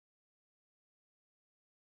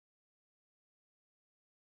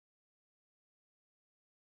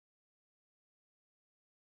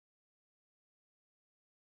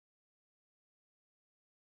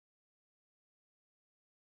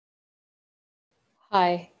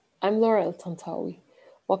Hi, I'm Laura El Tantawy.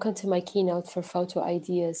 Welcome to my keynote for Photo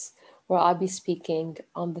Ideas, where I'll be speaking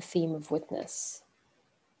on the theme of witness.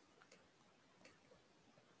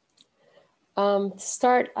 To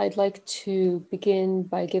start, I'd like to begin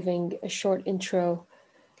by giving a short intro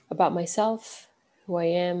about myself, who I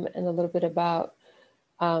am, and a little bit about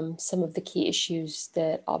some of the key issues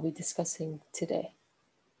that I'll be discussing today.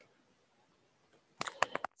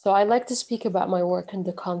 So I'd like to speak about my work in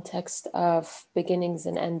the context of beginnings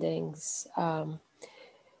and endings. I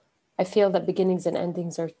feel that beginnings and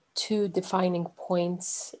endings are two defining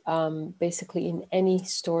points, basically in any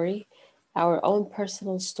story, our own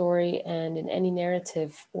personal story, and in any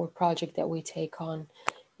narrative or project that we take on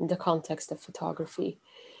in the context of photography.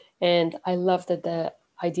 And I love that the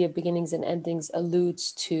idea of beginnings and endings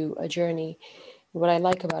alludes to a journey. What I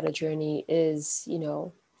like about a journey is,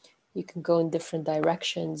 you can go in different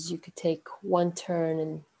directions. You could take one turn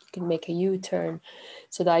and you can make a U-turn.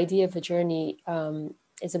 So the idea of a journey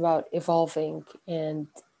is about evolving, and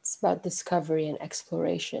it's about discovery and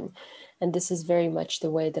exploration. And this is very much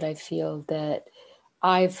the way that I feel that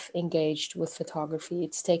I've engaged with photography.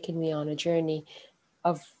 It's taken me on a journey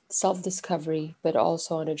of self-discovery, but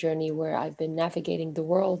also on a journey where I've been navigating the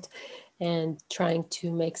world and trying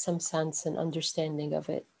to make some sense and understanding of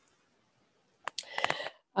it.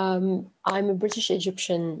 I'm a British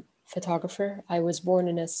Egyptian photographer. I was born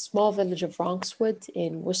in a small village of Ronkswood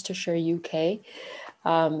in Worcestershire, UK.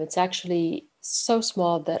 It's actually so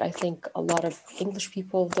small that I think a lot of English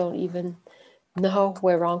people don't even know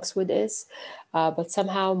where Ronkswood is. But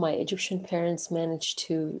somehow my Egyptian parents managed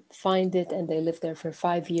to find it, and they lived there for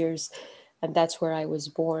 5 years, and that's where I was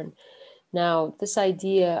born. Now, this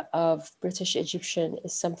idea of British Egyptian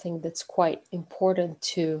is something that's quite important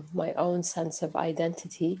to my own sense of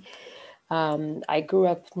identity. I grew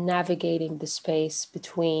up navigating the space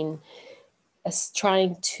between us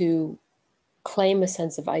trying to claim a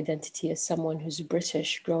sense of identity as someone who's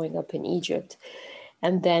British growing up in Egypt.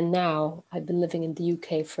 And then now I've been living in the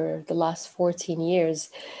UK for the last 14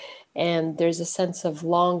 years, and there's a sense of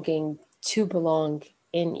longing to belong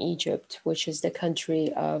in Egypt, which is the country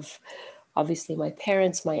of obviously my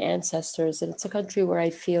parents, my ancestors, and it's a country where I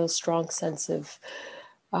feel a strong sense of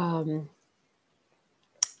home,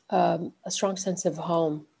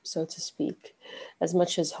 so to speak, as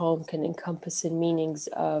much as home can encompass in meanings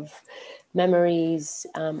of memories,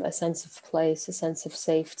 a sense of place, a sense of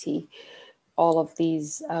safety, all of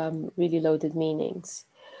these really loaded meanings.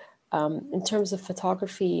 In terms of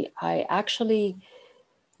photography, I actually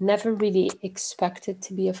never really expected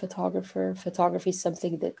to be a photographer. Photography is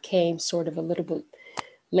something that came sort of a little bit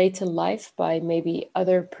late in life by maybe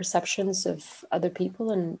other perceptions of other people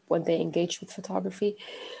and when they engaged with photography.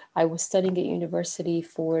 I was studying at university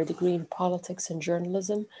for a degree in politics and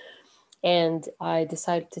journalism, and I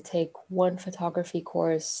decided to take one photography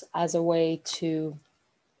course as a way to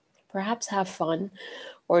perhaps have fun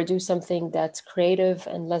or do something that's creative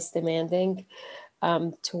and less demanding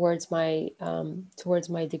towards my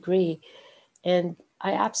degree. And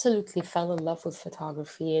I absolutely fell in love with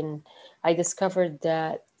photography, and I discovered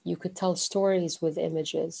that you could tell stories with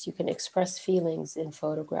images, you can express feelings in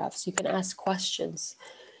photographs, you can ask questions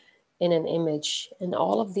in an image, and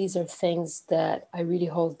all of these are things that I really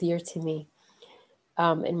hold dear to me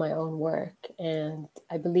in my own work. And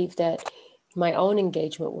I believe that my own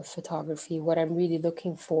engagement with photography, what I'm really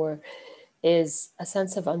looking for is a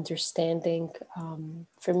sense of understanding.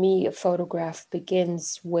 For me, a photograph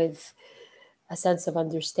begins with a sense of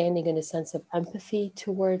understanding and a sense of empathy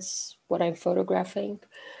towards what I'm photographing.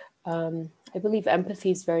 I believe empathy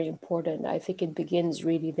is very important. I think it begins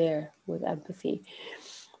really there with empathy.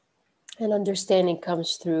 And understanding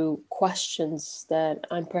comes through questions that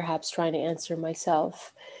I'm perhaps trying to answer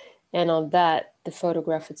myself. And on that, the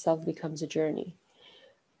photograph itself becomes a journey.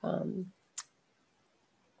 In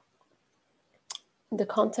the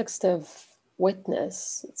context of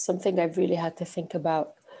witness, it's something I've really had to think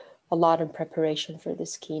about a lot in preparation for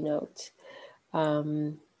this keynote.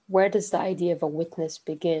 Where does the idea of a witness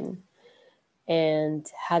begin? And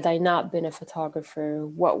had I not been a photographer,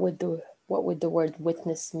 what would the word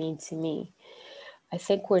witness mean to me? I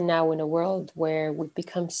think we're now in a world where we've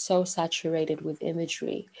become so saturated with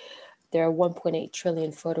imagery. There are 1.8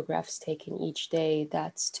 trillion photographs taken each day.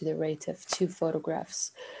 That's to the rate of a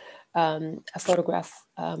photograph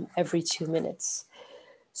every 2 minutes.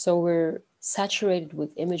 So we're saturated with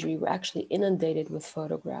imagery. We're actually inundated with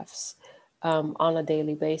photographs on a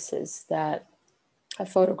daily basis, that a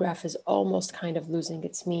photograph is almost kind of losing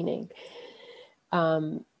its meaning.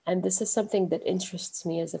 And this is something that interests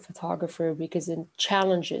me as a photographer because it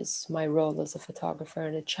challenges my role as a photographer,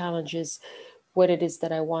 and it challenges what it is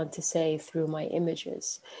that I want to say through my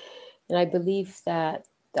images. And I believe that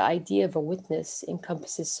the idea of a witness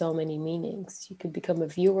encompasses so many meanings. You could become a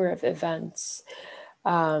viewer of events.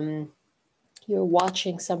 You're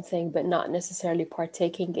watching something but not necessarily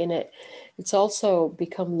partaking in it. It's also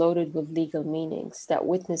become loaded with legal meanings. That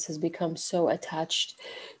witness has become so attached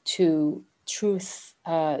to truth,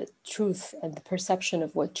 truth and the perception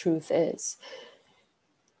of what truth is.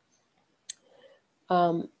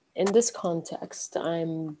 In this context,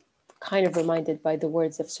 I'm kind of reminded by the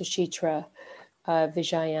words of Suchitra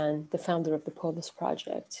Vijayan, the founder of the Polis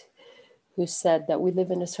Project, who said that we live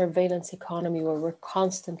in a surveillance economy where we're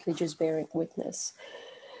constantly just bearing witness,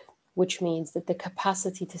 which means that the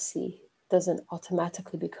capacity to see doesn't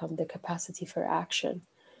automatically become the capacity for action.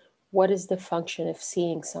 What is the function of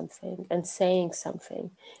seeing something and saying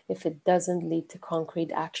something if it doesn't lead to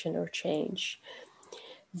concrete action or change?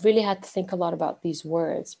 Really had to think a lot about these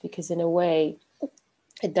words, because in a way,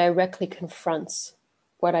 it directly confronts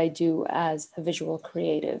what I do as a visual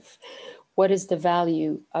creative. What is the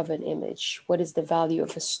value of an image? What is the value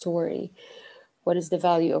of a story? What is the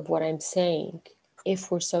value of what I'm saying? If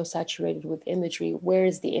we're so saturated with imagery, where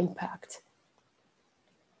is the impact?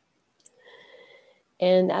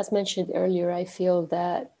 And as mentioned earlier, I feel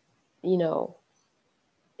that, you know,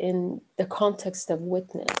 in the context of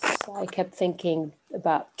witness, I kept thinking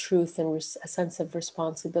about truth and a sense of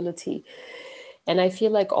responsibility. And I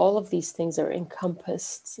feel like all of these things are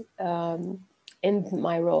encompassed in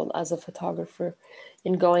my role as a photographer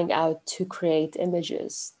in going out to create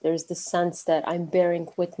images. There's the sense that I'm bearing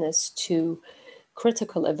witness to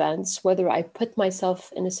critical events, whether I put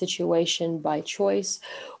myself in a situation by choice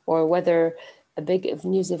or whether a big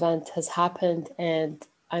news event has happened and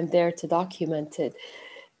I'm there to document it.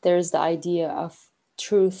 There's the idea of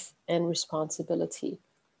truth and responsibility.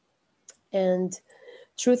 And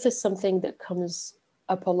truth is something that comes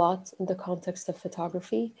up a lot in the context of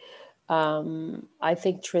photography. I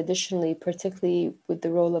think traditionally, particularly with the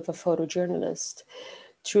role of a photojournalist,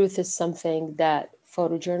 truth is something that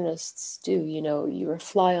photojournalists do. You know, you're a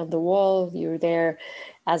fly on the wall, you're there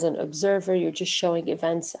as an observer, you're just showing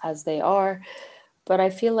events as they are. But I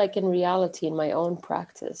feel like in reality, in my own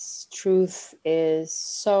practice, truth is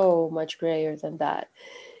so much grayer than that.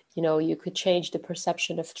 You know, you could change the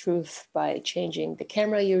perception of truth by changing the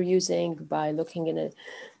camera you're using, by looking in a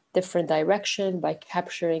different direction, by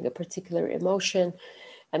capturing a particular emotion.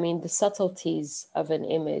 I mean, the subtleties of an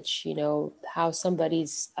image, you know, how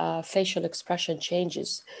somebody's facial expression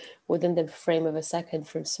changes within the frame of a second,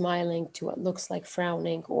 from smiling to what looks like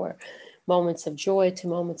frowning, or moments of joy to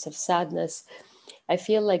moments of sadness. I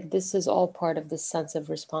feel like this is all part of this sense of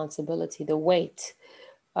responsibility, the weight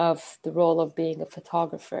of the role of being a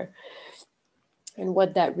photographer and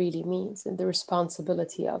what that really means and the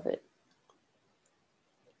responsibility of it.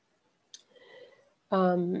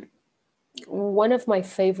 One of my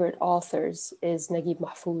favorite authors is Naguib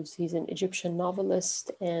Mahfouz. He's an Egyptian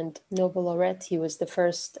novelist and Nobel laureate. He was the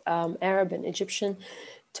first Arab and Egyptian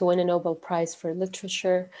to win a Nobel Prize for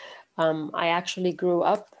literature. I actually grew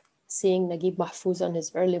up seeing Naguib Mahfouz on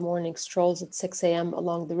his early morning strolls at 6 a.m.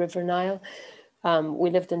 along the River Nile. We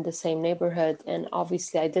lived in the same neighborhood, and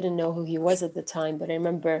obviously I didn't know who he was at the time, but I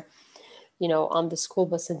remember, you know, on the school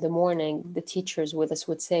bus in the morning, the teachers with us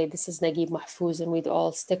would say, "This is Naguib Mahfouz," and we'd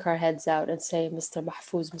all stick our heads out and say, Mr.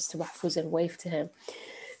 Mahfouz, and wave to him.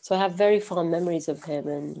 So I have very fond memories of him,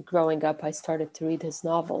 and growing up, I started to read his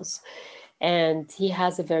novels. And he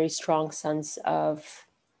has a very strong sense of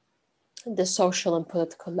the social and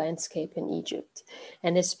political landscape in Egypt.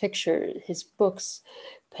 And his his books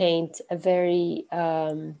paint a very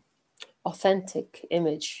authentic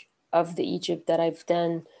image of the Egypt that I've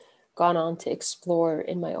then gone on to explore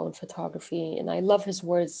in my own photography. And I love his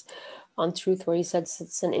words on truth, where he says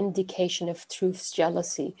it's an indication of truth's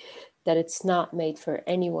jealousy, that it's not made for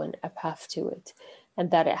anyone a path to it,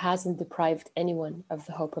 and that it hasn't deprived anyone of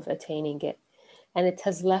the hope of attaining it. And it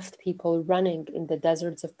has left people running in the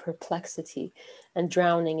deserts of perplexity and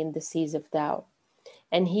drowning in the seas of doubt.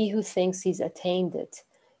 And he who thinks he's attained it,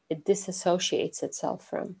 it disassociates itself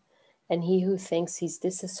from. And he who thinks he's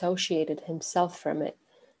disassociated himself from it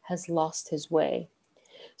has lost his way.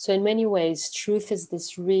 So in many ways, truth is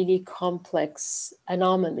this really complex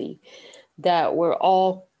anomaly that we're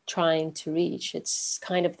all trying to reach. It's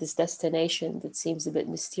kind of this destination that seems a bit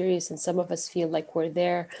mysterious, and some of us feel like we're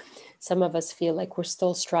there. Some of us feel like we're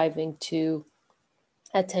still striving to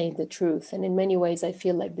attain the truth. And in many ways, I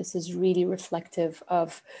feel like this is really reflective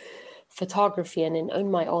of photography and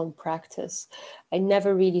in my own practice. I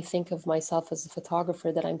never really think of myself as a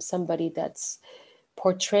photographer, that I'm somebody that's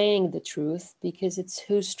portraying the truth because it's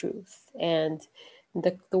whose truth. And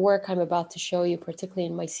the work I'm about to show you, particularly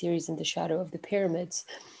in my series In the Shadow of the Pyramids,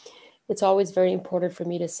 it's always very important for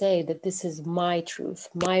me to say that this is my truth,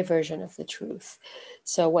 my version of the truth.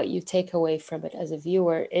 So what you take away from it as a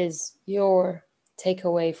viewer is your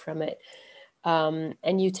takeaway from it.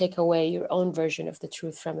 And you take away your own version of the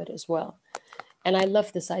truth from it as well. And I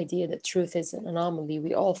love this idea that truth is an anomaly.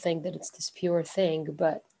 We all think that it's this pure thing,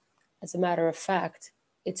 but as a matter of fact,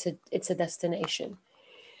 it's a destination.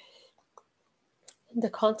 In the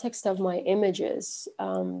context of my images,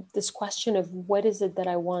 this question of what is it that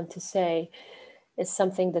I want to say is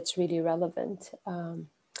something that's really relevant.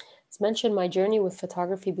 As mentioned, my journey with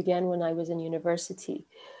photography began when I was in university.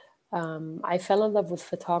 I fell in love with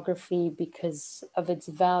photography because of its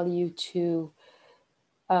value to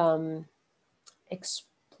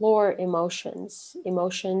explore emotions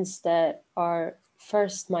that are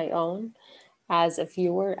first my own as a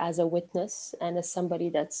viewer, as a witness, and as somebody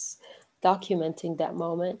that's documenting that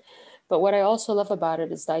moment. But what I also love about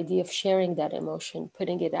it is the idea of sharing that emotion,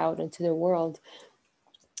 putting it out into the world,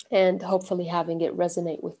 and hopefully having it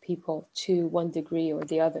resonate with people to one degree or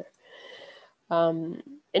the other.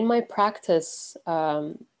 In my practice,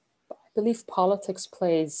 I believe politics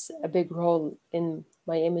plays a big role in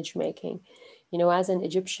my image making. You know, as an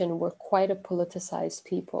Egyptian, we're quite a politicized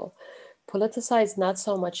people. Politicized not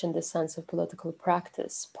so much in the sense of political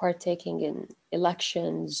practice, partaking in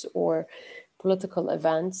elections or political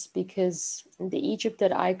events, because the Egypt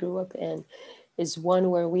that I grew up in is one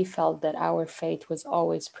where we felt that our fate was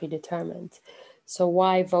always predetermined. So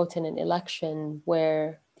why vote in an election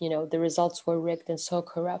where, you know, the results were rigged and so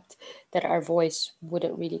corrupt that our voice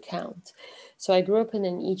wouldn't really count? So I grew up in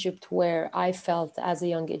an Egypt where I felt as a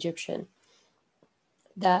young Egyptian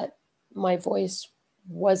that my voice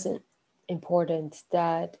wasn't important,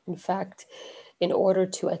 that in fact, in order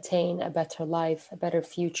to attain a better life, a better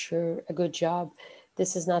future, a good job,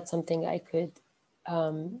 this is not something I could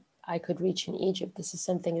reach in Egypt. This is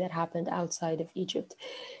something that happened outside of Egypt.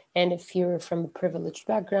 And if you're from a privileged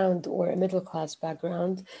background or a middle class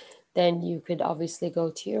background, then you could obviously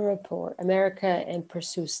go to Europe or America and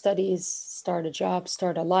pursue studies, start a job,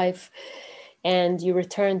 start a life. And you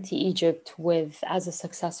return to Egypt with as a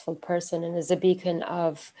successful person and as a beacon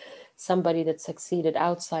of somebody that succeeded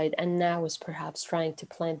outside and now is perhaps trying to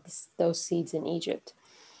plant those seeds in Egypt.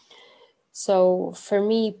 So for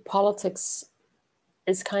me, politics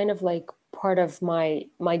is kind of like part of my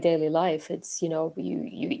daily life. It's, you know, you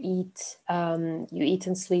eat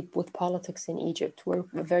and sleep with politics in Egypt. We're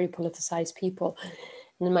a very politicized people.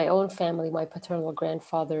 And in my own family, my paternal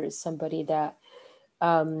grandfather is somebody that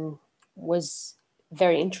was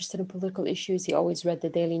very interested in political issues. He always read the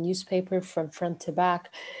daily newspaper from front to back.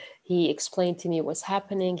 He explained to me what was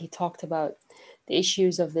happening. He talked about the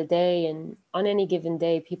issues of the day. And on any given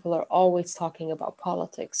day, people are always talking about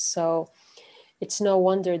politics. So it's no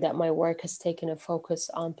wonder that my work has taken a focus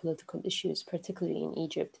on political issues, particularly in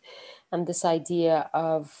Egypt, and this idea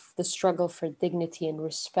of the struggle for dignity and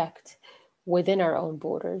respect within our own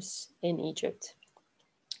borders in Egypt.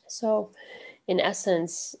 So in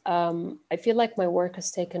essence, I feel like my work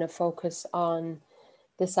has taken a focus on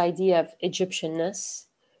this idea of Egyptianness.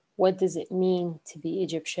 What does it mean to be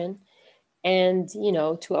Egyptian? And, you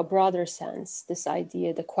know, to a broader sense, this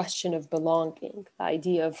idea, the question of belonging, the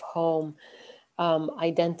idea of home,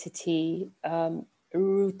 identity,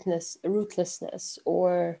 rootlessness,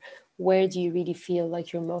 or where do you really feel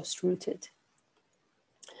like you're most rooted?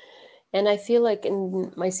 And I feel like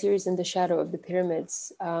in my series In the Shadow of the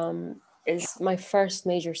Pyramids is my first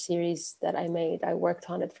major series that I made. I worked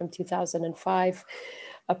on it from 2005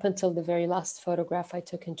 up until the very last photograph I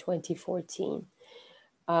took in 2014.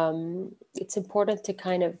 It's important to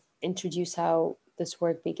kind of introduce how this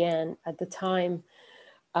work began. At the time,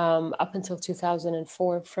 up until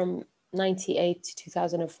 2004, from 98 to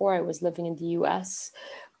 2004, I was living in the US,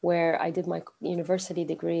 where I did my university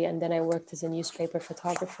degree, and then I worked as a newspaper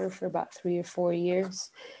photographer for about 3 or 4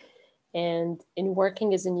 years. And in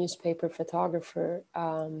working as a newspaper photographer,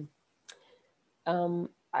 I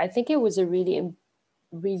think it was a really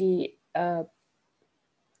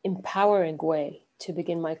empowering way to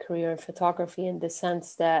begin my career in photography, in the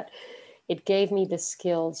sense that it gave me the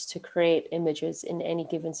skills to create images in any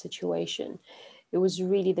given situation. It was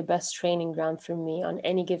really the best training ground for me. On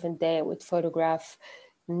any given day, I would photograph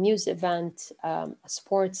a news event, a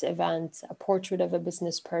sports event, a portrait of a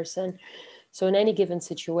business person. So in any given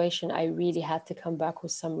situation, I really had to come back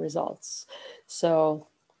with some results. So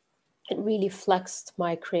it really flexed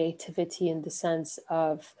my creativity in the sense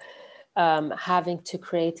of having to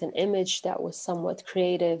create an image that was somewhat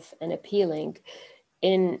creative and appealing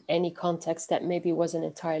in any context that maybe wasn't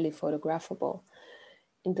entirely photographable.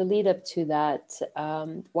 In the lead up to that,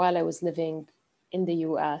 while I was living in the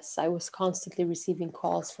US, I was constantly receiving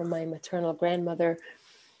calls from my maternal grandmother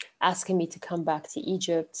asking me to come back to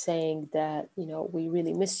Egypt, saying that, you know, we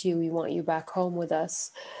really miss you, we want you back home with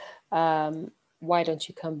us. Why don't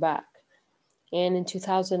you come back? And in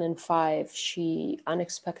 2005, she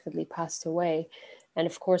unexpectedly passed away. And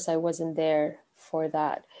of course, I wasn't there for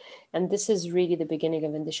that. And this is really the beginning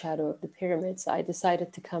of In the Shadow of the Pyramids. I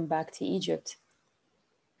decided to come back to Egypt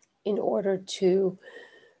in order to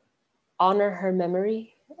honor her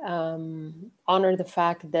memory, honor the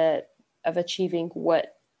fact that of achieving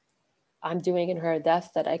what I'm doing in her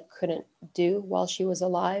death that I couldn't do while she was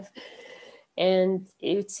alive. And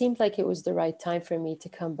it seemed like it was the right time for me to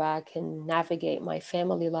come back and navigate my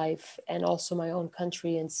family life and also my own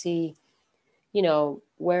country and see, you know,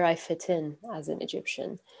 where I fit in as an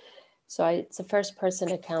Egyptian. So it's a first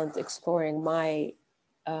person account exploring my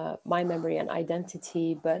memory and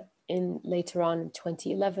identity. But later on in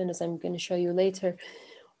 2011, as I'm going to show you later,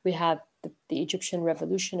 we had the Egyptian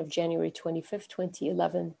Revolution of January 25th,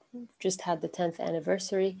 2011, just had the 10th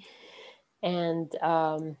anniversary. And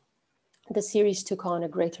the series took on a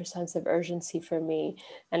greater sense of urgency for me,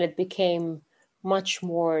 and it became much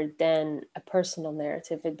more than a personal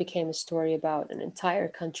narrative. It became a story about an entire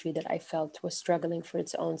country that I felt was struggling for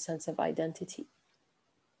its own sense of identity.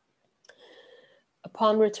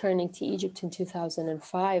 Upon returning to Egypt in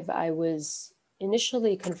 2005, I was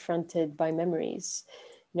initially confronted by memories.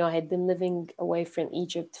 You know, I had been living away from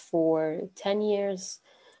Egypt for 10 years.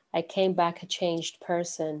 I came back a changed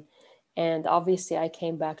person. And obviously, I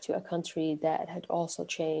came back to a country that had also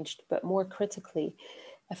changed, but more critically,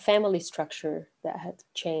 a family structure that had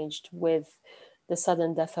changed with the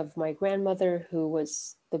sudden death of my grandmother, who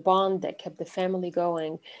was the bond that kept the family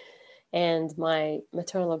going. And my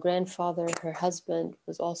maternal grandfather, her husband,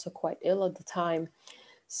 was also quite ill at the time.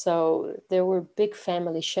 So there were big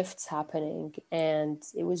family shifts happening, and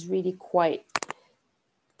it was really quite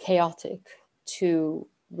chaotic to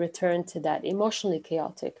return to that, emotionally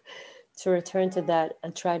chaotic, to return to that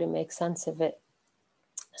and try to make sense of it.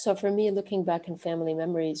 So for me, looking back in family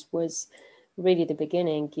memories was really the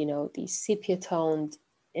beginning, you know, these sepia-toned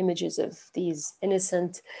images of these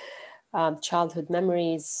innocent childhood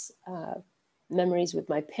memories, memories with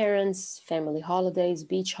my parents, family holidays,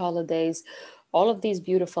 beach holidays, all of these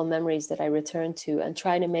beautiful memories that I return to and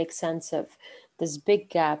try to make sense of this big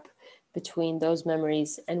gap between those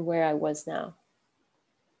memories and where I was now.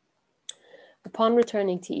 Upon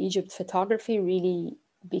returning to Egypt, photography really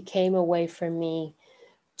became a way for me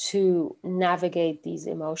to navigate these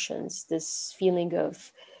emotions, this feeling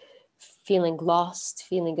of feeling lost,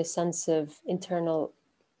 feeling a sense of internal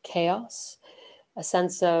chaos, a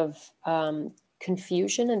sense of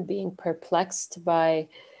confusion and being perplexed by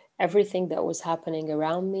everything that was happening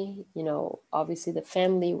around me. You know, obviously the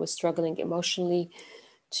family was struggling emotionally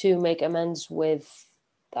to make amends with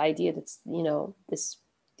the idea that, you know, this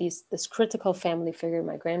critical family figure,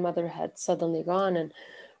 my grandmother, had suddenly gone, and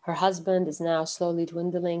her husband is now slowly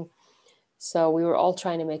dwindling. So we were all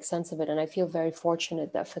trying to make sense of it. And I feel very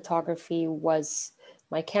fortunate that photography was,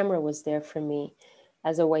 my camera was there for me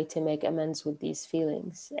as a way to make amends with these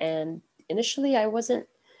feelings. And initially, I wasn't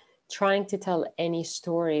trying to tell any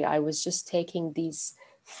story. I was just taking these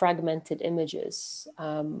fragmented images,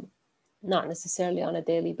 not necessarily on a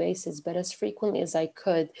daily basis, but as frequently as I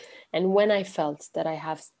could, and when I felt that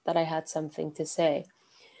I had something to say.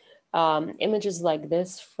 Images like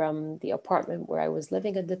this from the apartment where I was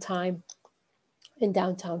living at the time in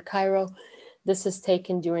downtown Cairo. This is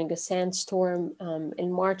taken during a sandstorm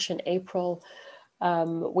in March and April.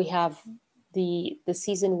 We have the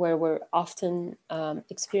season where we're often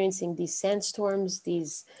experiencing these sandstorms.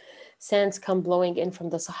 These sands come blowing in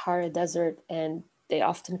from the Sahara Desert, and they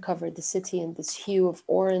often cover the city in this hue of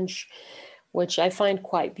orange, which I find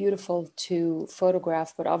quite beautiful to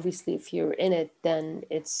photograph. But obviously, if you're in it, then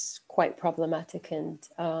it's quite problematic and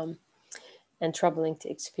troubling to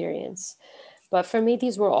experience. But for me,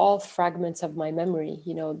 these were all fragments of my memory.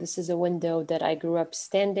 You know, this is a window that I grew up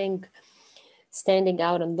standing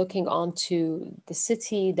out and looking onto the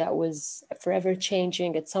city that was forever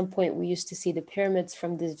changing. At some point, we used to see the pyramids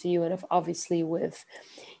from this view, and obviously with,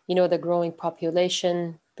 you know, the growing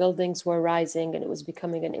population, buildings were rising, and it was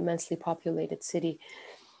becoming an immensely populated city.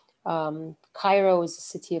 Cairo is a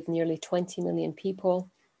city of nearly 20 million people.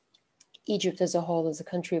 Egypt as a whole is a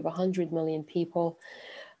country of 100 million people.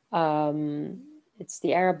 It's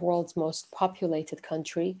the Arab world's most populated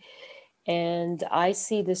country. And I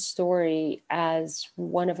see this story as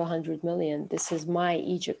one of 100 million. This is my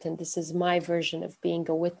Egypt, and this is my version of being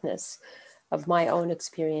a witness of my own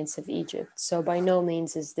experience of Egypt. So by no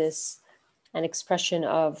means is this an expression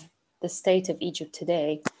of the state of Egypt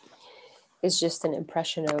today. It's just an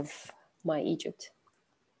impression of my Egypt.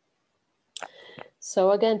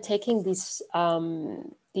 So again, taking these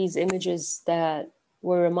images that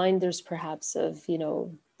were reminders perhaps of, you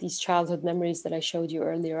know, these childhood memories that I showed you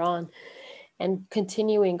earlier on, and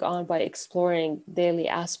continuing on by exploring daily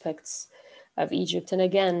aspects of Egypt. And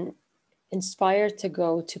again, inspired to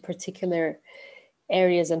go to particular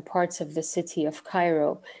areas and parts of the city of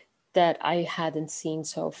Cairo that I hadn't seen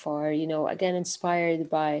so far. You know, again, inspired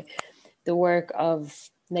by the work of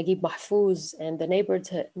Naguib Mahfouz and the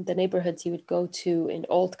neighborhoods he would go to in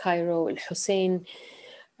Old Cairo, El Hussein,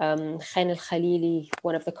 Khan al Khalili,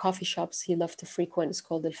 one of the coffee shops he loved to frequent is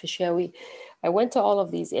called El Fishawi. I went to all of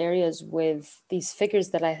these areas with these figures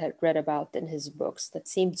that I had read about in his books that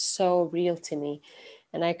seemed so real to me.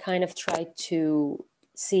 And I kind of tried to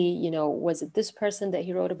see, you know, was it this person that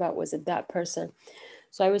he wrote about? Was it that person?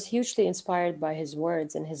 So I was hugely inspired by his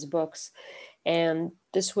words and his books. And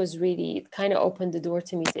this was really, it kind of opened the door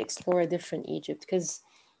to me to explore a different Egypt, because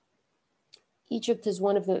Egypt is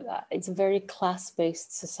one of the, it's a very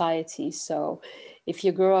class-based society. So if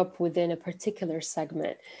you grow up within a particular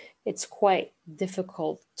segment, it's quite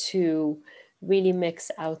difficult to really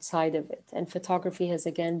mix outside of it. And photography has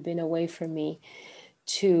again been a way for me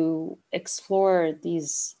to explore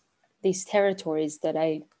these territories that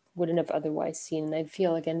I wouldn't have otherwise seen. And I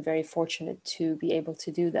feel again very fortunate to be able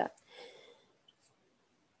to do that.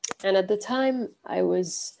 And at the time, I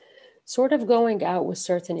was sort of going out with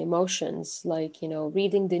certain emotions, like, you know,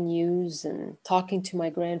 reading the news and talking to my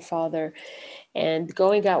grandfather and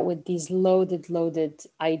going out with these loaded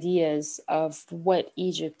ideas of what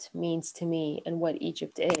Egypt means to me and what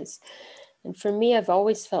Egypt is. And for me, I've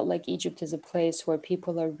always felt like Egypt is a place where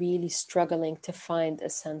people are really struggling to find a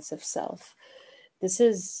sense of self. This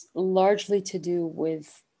is largely to do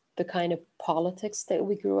with the kind of politics that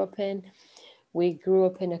we grew up in. We grew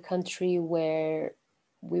up in a country where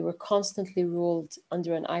we were constantly ruled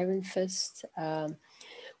under an iron fist.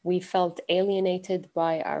 We felt alienated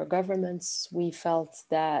by our governments. We felt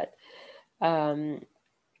that, you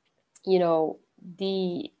know,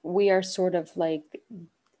 we are sort of like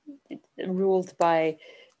ruled by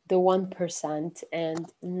the 1%,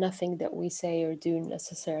 and nothing that we say or do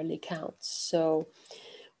necessarily counts. So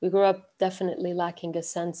we grew up definitely lacking a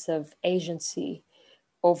sense of agency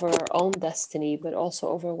over our own destiny, but also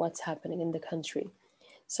over what's happening in the country.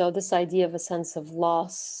 So this idea of a sense of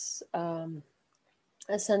loss,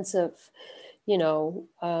 a sense of, you know,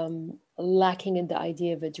 lacking in the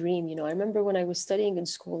idea of a dream. You know, I remember when I was studying in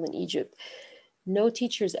school in Egypt, no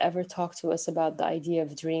teachers ever talked to us about the idea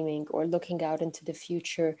of dreaming or looking out into the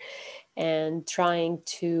future and trying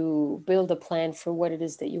to build a plan for what it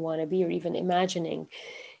is that you want to be, or even imagining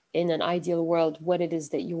in an ideal world what it is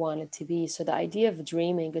that you want it to be. So the idea of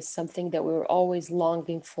dreaming is something that we were always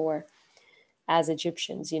longing for as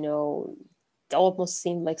Egyptians. You know, it almost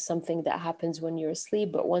seemed like something that happens when you're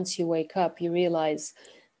asleep, but once you wake up, you realize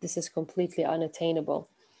this is completely unattainable.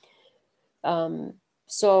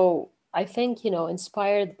 So I think, you know,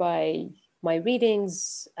 inspired by my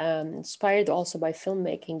readings, inspired also by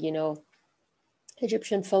filmmaking, you know,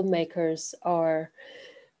 Egyptian filmmakers are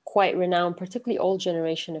quite renowned, particularly old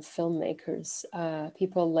generation of filmmakers.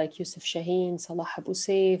 People like Yusuf Shaheen, Salah Abu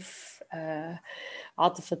Saif, Atif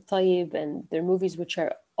al-Tayyib, and their movies, which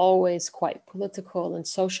are always quite political and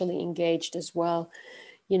socially engaged as well.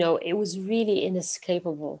 You know, it was really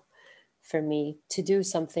inescapable for me to do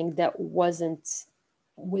something that wasn't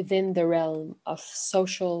within the realm of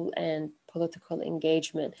social and political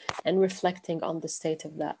engagement and reflecting on the state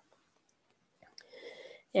of that.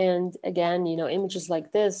 And again, you know, images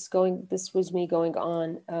like this was me going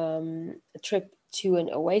on a trip to an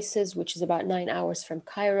oasis, which is about 9 hours from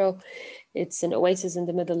Cairo. It's an oasis in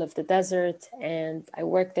the middle of the desert. And I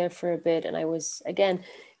worked there for a bit. And I was, again,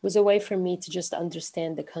 it was a way for me to just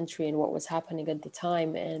understand the country and what was happening at the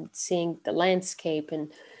time, and seeing the landscape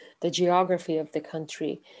and the geography of the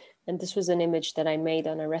country. And this was an image that I made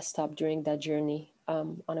on a rest stop during that journey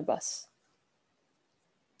on a bus.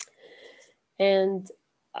 And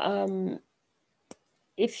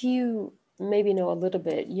if you maybe know a little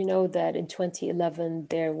bit, you know that in 2011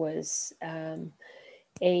 there was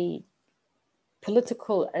a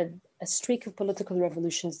streak of political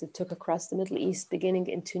revolutions that took across the Middle East, beginning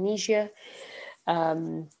in Tunisia,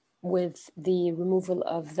 with the removal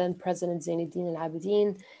of then President Zainuddin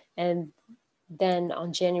al-Abidine. And then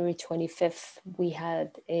on January 25th, we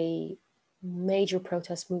had a major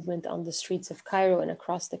protest movement on the streets of Cairo and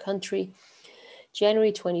across the country.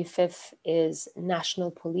 January 25th is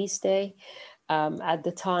National Police Day. At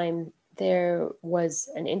the time, there was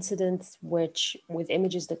an incident which, with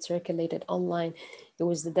images that circulated online, it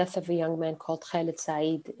was the death of a young man called Khalid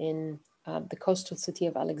Saeed in the coastal city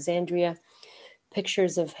of Alexandria.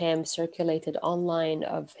 Pictures of him circulated online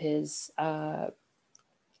of his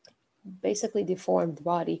basically deformed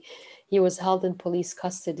body. He was held in police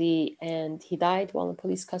custody and he died while in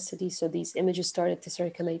police custody. So these images started to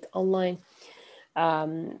circulate online,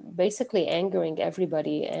 basically angering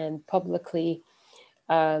everybody, and publicly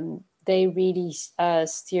they really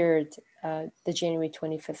steered the January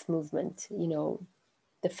 25th movement. You know,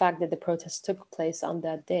 the fact that the protest took place on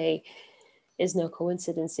that day is no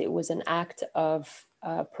coincidence. It was an act of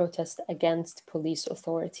protest against police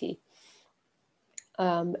authority.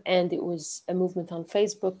 And it was a movement on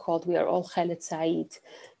Facebook called We Are All Khalid Saeed.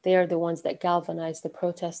 They are the ones that galvanized the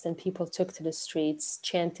protest, and people took to the streets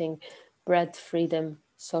chanting bread, freedom,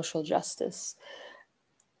 social justice.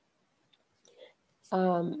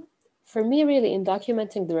 For me, really, in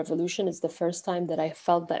documenting the revolution is the first time that I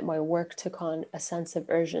felt that my work took on a sense of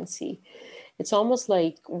urgency. It's almost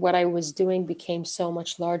like what I was doing became so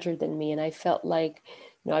much larger than me. And I felt like,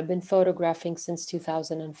 you know, I've been photographing since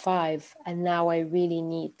 2005, and now I really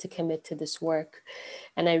need to commit to this work.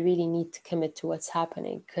 And I really need to commit to what's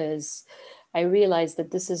happening, because I realized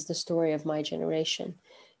that this is the story of my generation.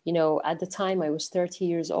 You know, at the time I was 30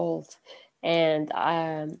 years old, and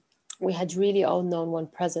we had really all known one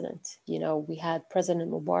president. You know, we had President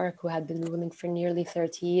Mubarak, who had been ruling for nearly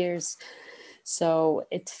 30 years. So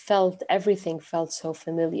everything felt so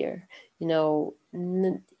familiar. You know,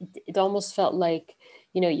 it almost felt like,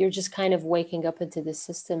 you know, you're just kind of waking up into the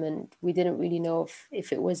system, and we didn't really know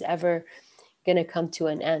if it was ever going to come to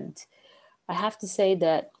an end. I have to say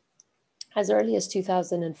that as early as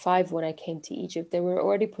 2005, when I came to Egypt, there were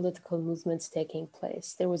already political movements taking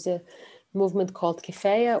place. There was a movement called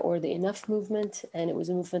Kifaya, or the Enough movement, and it was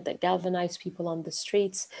a movement that galvanized people on the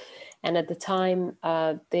streets. And at the time,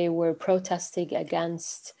 they were protesting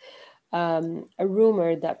against a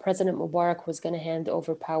rumor that President Mubarak was going to hand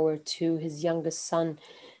over power to his youngest son,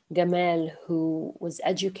 Gamal, who was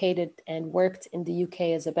educated and worked in the UK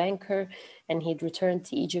as a banker, and he'd returned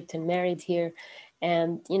to Egypt and married here.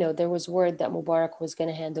 And, you know, there was word that Mubarak was going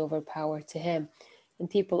to hand over power to him. And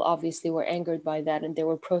people obviously were angered by that. And there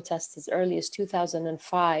were protests as early as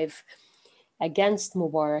 2005 against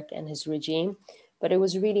Mubarak and his regime. But it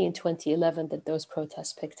was really in 2011 that those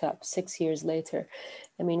protests picked up, 6 years later.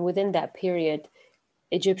 I mean, within that period,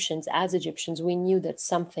 Egyptians, we knew that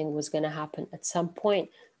something was going to happen at some point.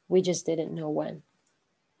 We just didn't know when.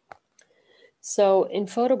 So in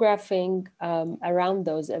photographing around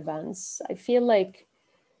those events, I feel like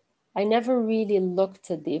I never really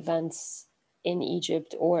looked at the events in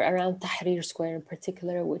Egypt or around Tahrir Square in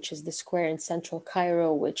particular, which is the square in central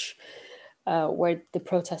Cairo, which where the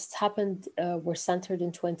protests happened, were centered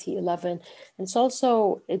in 2011. And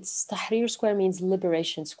it's Tahrir Square means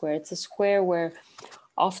Liberation Square. It's a square where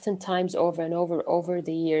oftentimes over and over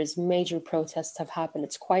the years, major protests have happened.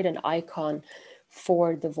 It's quite an icon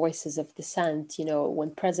for the voices of dissent. You know,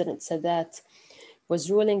 when President Sadat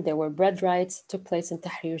was ruling, there were bread riots took place in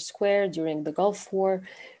Tahrir Square during the Gulf War.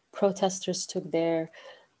 Protesters took there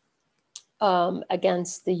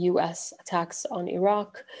against the US attacks on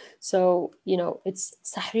Iraq. So, you know,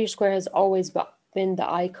 Tahrir Square has always been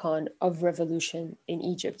the icon of revolution in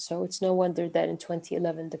Egypt. So it's no wonder that in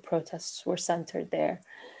 2011, the protests were centered there.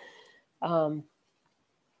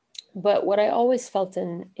 But what I always felt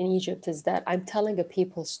in Egypt is that I'm telling a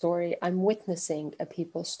people's story. I'm witnessing a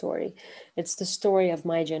people's story. It's the story of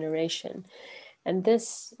my generation. And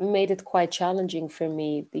this made it quite challenging for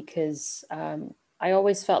me because I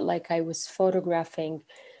always felt like I was photographing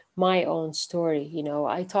my own story. You know,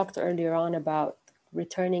 I talked earlier on about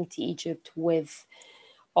returning to Egypt with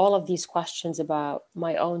all of these questions about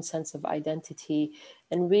my own sense of identity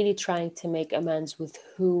and really trying to make amends with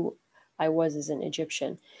who I was as an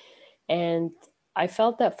Egyptian. And I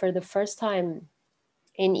felt that for the first time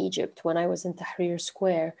in Egypt, when I was in Tahrir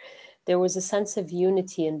Square, there was a sense of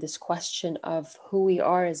unity in this question of who we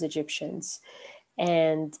are as Egyptians.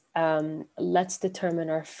 And let's determine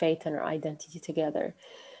our fate and our identity together.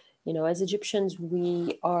 You know, as Egyptians,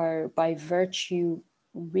 we are by virtue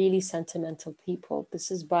really sentimental people.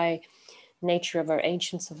 This is by nature of our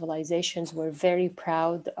ancient civilizations. We're very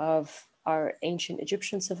proud of our ancient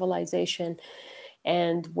Egyptian civilization.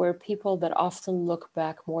 And we're people that often look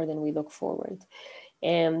back more than we look forward.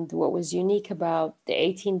 And what was unique about the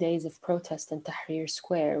 18 days of protest in Tahrir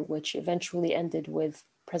Square, which eventually ended with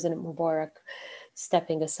President Mubarak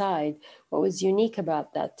stepping aside. What was unique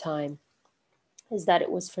about that time is that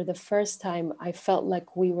it was for the first time I felt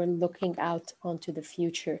like we were looking out onto the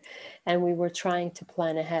future and we were trying to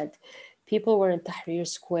plan ahead. People were in Tahrir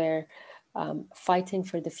Square fighting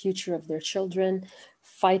for the future of their children,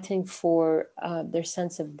 fighting for their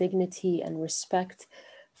sense of dignity and respect,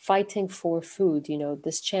 fighting for food, you know,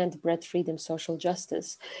 this chant, bread, freedom, social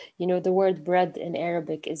justice. You know, the word bread in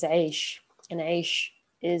Arabic is aish, and aish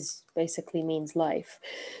is basically means life.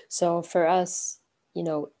 So for us, you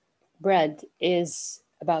know, bread is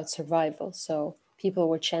about survival. So people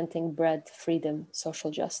were chanting bread, freedom,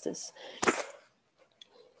 social justice.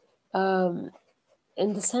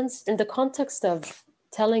 In the context of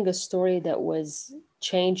telling a story that was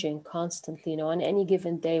changing constantly, you know, on any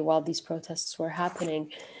given day while these protests were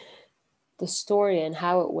happening, the story and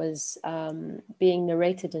how it was being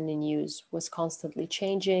narrated in the news was constantly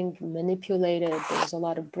changing, manipulated. There was a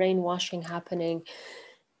lot of brainwashing happening.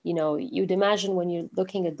 You know, you'd imagine when you're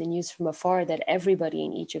looking at the news from afar that everybody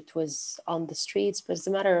in Egypt was on the streets, but as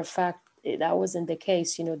a matter of fact, that wasn't the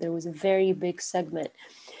case. You know, there was a very big segment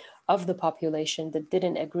of the population that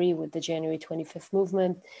didn't agree with the January 25th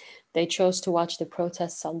movement. They chose to watch the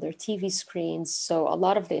protests on their TV screens. So a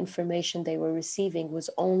lot of the information they were receiving was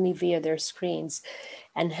only via their screens.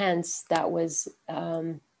 And hence that was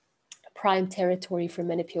prime territory for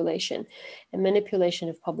manipulation and manipulation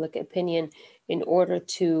of public opinion in order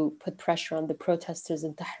to put pressure on the protesters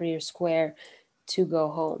in Tahrir Square to go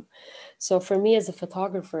home. So for me as a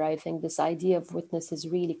photographer, I think this idea of witness is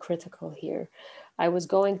really critical here. I was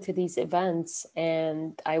going to these events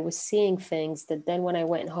and I was seeing things that then when I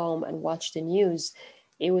went home and watched the news,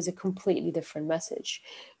 it was a completely different message.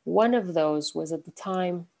 One of those was at the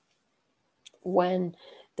time when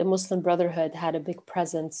the Muslim Brotherhood had a big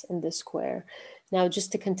presence in the square. Now,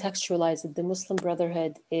 just to contextualize it, the Muslim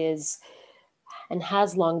Brotherhood is and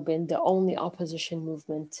has long been the only opposition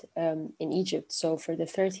movement in Egypt. So for the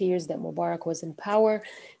 30 years that Mubarak was in power,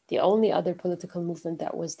 the only other political movement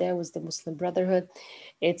that was there was the Muslim Brotherhood.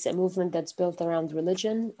 It's a movement that's built around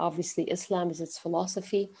religion. Obviously, Islam is its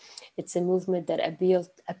philosophy. It's a movement that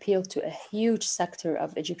appealed to a huge sector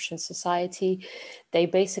of Egyptian society. They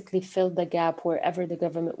basically filled the gap wherever the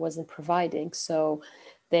government wasn't providing. So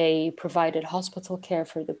they provided hospital care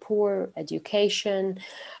for the poor, education.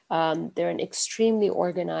 They're an extremely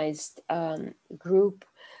organized group.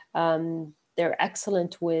 They're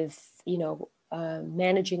excellent with, you know,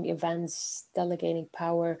 managing events, delegating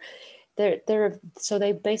power. So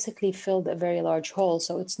they basically filled a very large hole.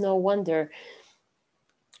 So it's no wonder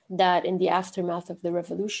that in the aftermath of the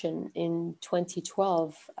revolution in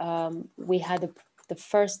 2012, we had the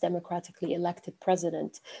first democratically elected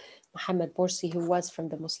president, Mohammed Morsi, who was from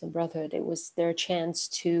the Muslim Brotherhood. It was their chance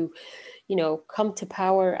to, you know, come to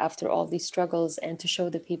power after all these struggles and to show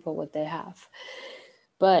the people what they have.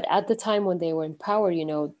 But at the time when they were in power, you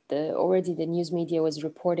know, already the news media was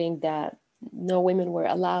reporting that no women were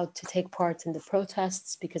allowed to take part in the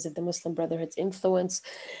protests because of the Muslim Brotherhood's influence.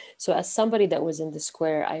 So as somebody that was in the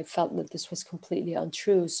square, I felt that this was completely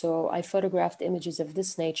untrue. So I photographed images of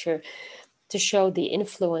this nature to show the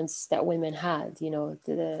influence that women had. You know,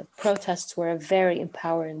 the protests were a very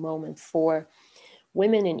empowering moment for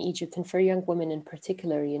women in Egypt and for young women in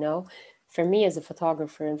particular. You know, for me as a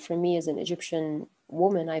photographer and for me as an Egyptian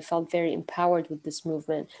woman, I felt very empowered with this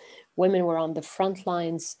movement. Women were on the front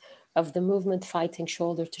lines of the movement, fighting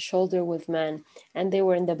shoulder to shoulder with men, and they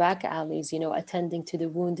were in the back alleys, you know, attending to the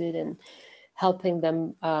wounded and helping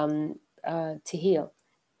them to heal.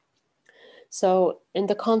 So in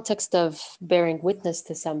the context of bearing witness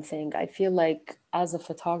to something, I feel like as a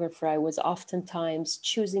photographer, I was oftentimes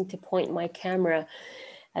choosing to point my camera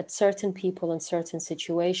at certain people in certain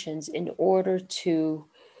situations in order to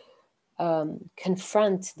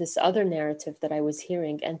confront this other narrative that I was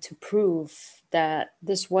hearing and to prove that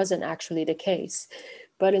this wasn't actually the case.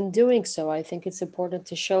 But in doing so, I think it's important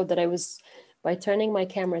to show that by turning my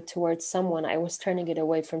camera towards someone, I was turning it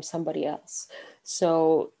away from somebody else.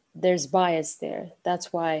 So there's bias there.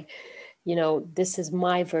 That's why, you know, this is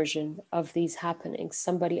my version of these happenings.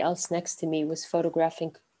 Somebody else next to me was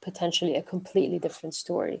photographing potentially a completely different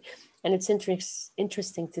story. And it's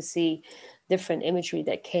interesting to see different imagery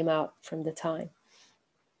that came out from the time.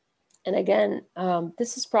 And again,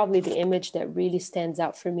 this is probably the image that really stands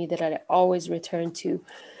out for me that I always return to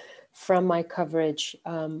from my coverage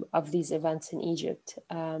of these events in Egypt.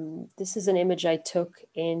 This is an image I took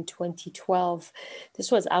in 2012.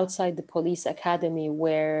 This was outside the police academy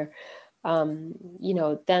where, you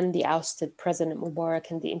know, then the ousted President Mubarak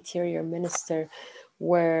and the interior minister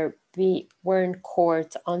were in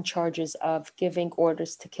court on charges of giving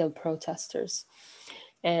orders to kill protesters.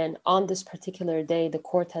 And on this particular day, the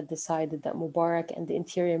court had decided that Mubarak and the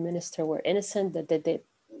interior minister were innocent, that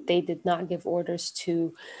they did not give orders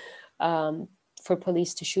to for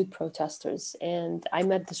police to shoot protesters. And I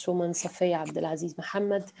met this woman, Safiya Abdulaziz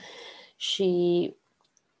Mohammed. She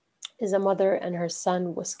is a mother, and her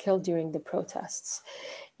son was killed during the protests.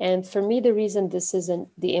 And for me, the reason this isn't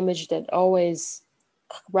the image that always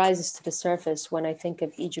rises to the surface when I think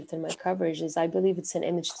of Egypt in my coverage is I believe it's an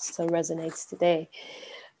image that still resonates today.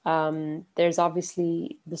 There's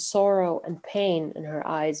obviously the sorrow and pain in her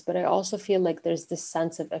eyes, but I also feel like there's this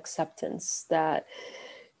sense of acceptance that,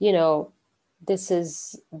 you know, this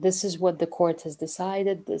is what the court has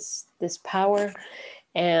decided, this power,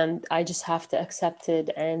 and I just have to accept it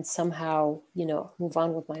and somehow, you know, move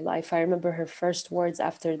on with my life. I remember her first words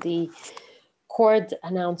after the court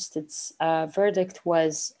announced its verdict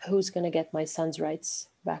was, "Who's going to get my son's rights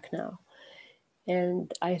back now?"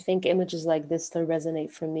 And I think images like this still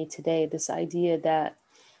resonate for me today. This idea that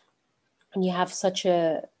when you have such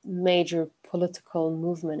a major political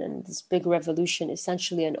movement and this big revolution,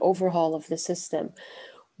 essentially an overhaul of the system,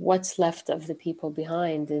 what's left of the people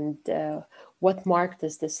behind, and what mark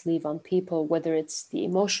does this leave on people, whether it's the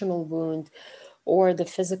emotional wound or the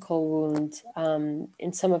physical wound.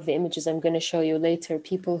 In some of the images I'm going to show you later,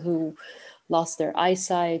 people who lost their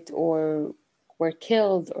eyesight or were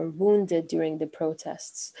killed or wounded during the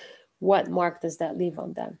protests, what mark does that leave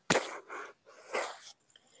on them?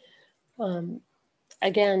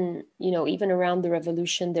 Again, you know, even around the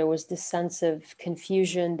revolution, there was this sense of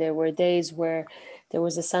confusion. There were days where there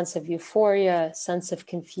was a sense of euphoria, a sense of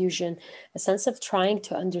confusion, a sense of trying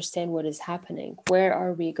to understand what is happening. Where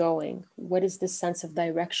are we going? What is this sense of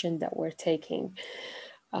direction that we're taking?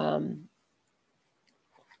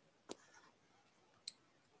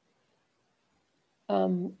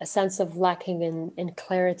 A sense of lacking in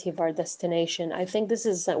clarity of our destination. I think this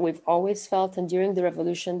is what we've always felt, and during the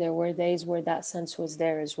revolution, there were days where that sense was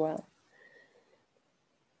there as well.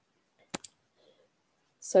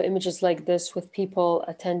 So images like this with people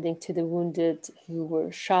attending to the wounded who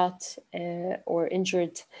were shot or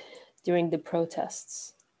injured during the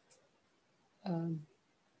protests.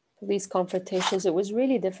 Police confrontations, it was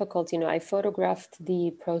really difficult. You know, I photographed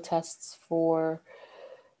the protests for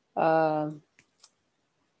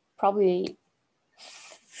probably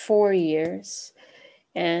 4 years.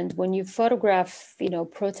 And when you photograph, you know,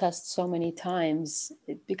 protests so many times,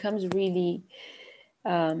 it becomes really,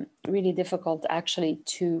 really difficult actually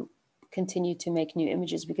to continue to make new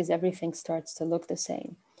images because everything starts to look the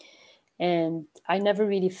same. And I never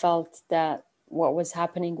really felt that what was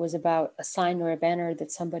happening was about a sign or a banner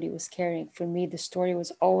that somebody was carrying. For me, the story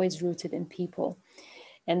was always rooted in people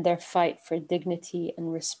and their fight for dignity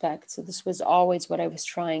and respect. So this was always what I was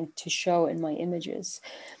trying to show in my images.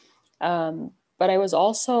 But I was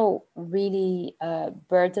also really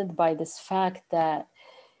burdened by this fact that,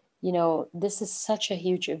 you know, this is such a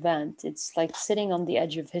huge event. It's like sitting on the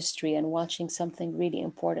edge of history and watching something really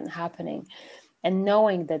important happening and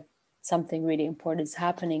knowing that something really important is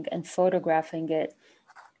happening and photographing it.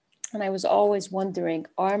 And I was always wondering,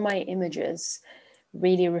 are my images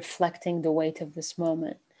really reflecting the weight of this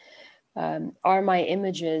moment? Are my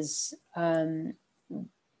images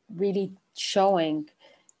really showing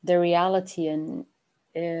the reality and,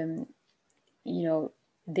 you know,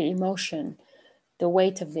 the emotion, the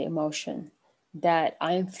weight of the emotion that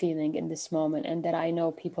I'm feeling in this moment and that I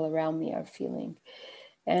know people around me are feeling?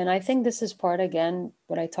 And I think this is part, again,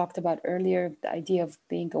 what I talked about earlier, the idea of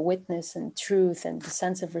being a witness and truth and the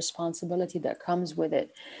sense of responsibility that comes with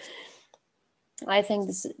it. I think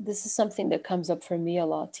this is something that comes up for me a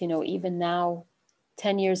lot, you know, even now,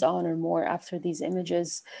 10 years on or more after these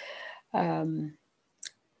images,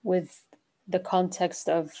 with the context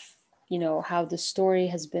of, you know, how the story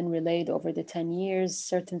has been relayed over the 10 years,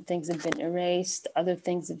 certain things have been erased, other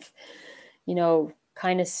things have, you know,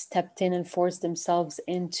 kind of stepped in and forced themselves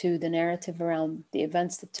into the narrative around the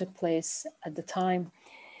events that took place at the time.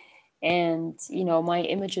 And, you know, my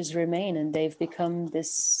images remain, and they've become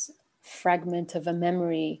this fragment of a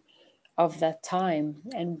memory of that time.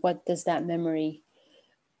 And what does that memory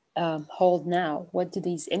hold now? What do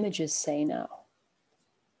these images say now?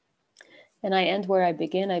 And I end where I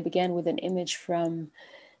begin. I began with an image from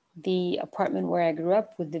the apartment where I grew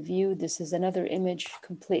up with the view. This is another image,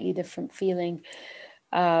 completely different feeling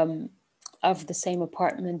of the same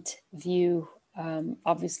apartment view,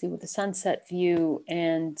 obviously with the sunset view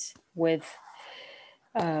and with,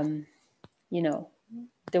 you know,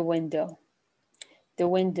 the window. The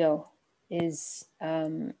window is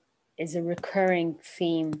is a recurring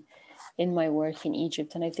theme in my work in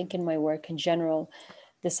Egypt, and I think in my work in general,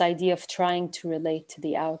 this idea of trying to relate to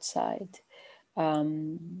the outside,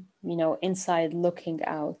 inside looking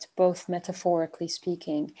out, both metaphorically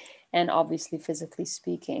speaking and obviously physically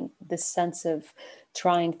speaking, this sense of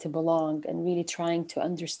trying to belong and really trying to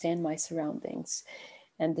understand my surroundings.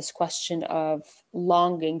 And this question of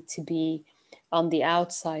longing to be on the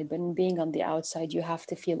outside, but in being on the outside, you have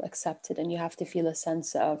to feel accepted and you have to feel a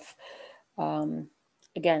sense of,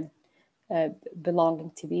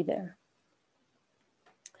 belonging to be there.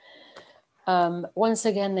 Once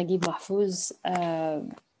again, Naguib Mahfouz,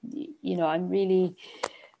 I'm really,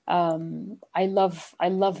 I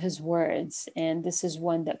love his words, and this is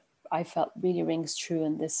one that I felt really rings true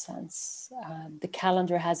in this sense. The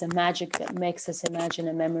calendar has a magic that makes us imagine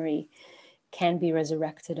a memory can be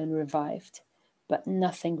resurrected and revived, but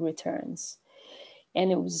nothing returns. And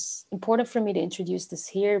it was important for me to introduce this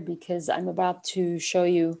here because I'm about to show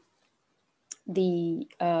you the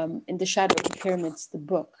In the Shadow of the Pyramids, the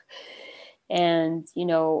book. And,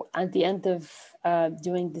 at the end of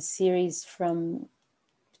doing the series from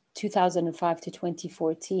 2005 to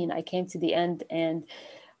 2014, I came to the end and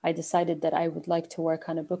I decided that I would like to work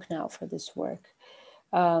on a book now for this work.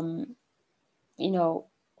 Coming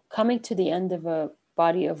to the end of a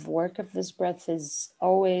body of work of this breadth is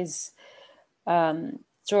always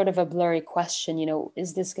sort of a blurry question.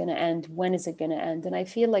 Is this going to end? When is it going to end? And I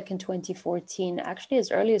feel like in 2014, actually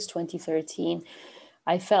as early as 2013,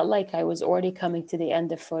 I felt like I was already coming to the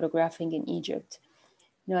end of photographing in Egypt.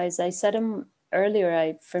 As I said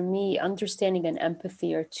earlier, for me, understanding and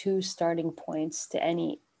empathy are two starting points to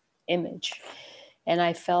any image. And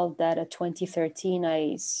I felt that at 2013,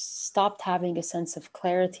 I stopped having a sense of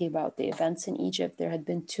clarity about the events in Egypt. There had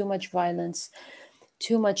been too much violence,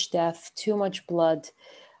 too much death, too much blood.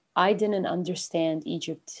 I didn't understand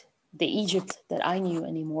Egypt, the Egypt that I knew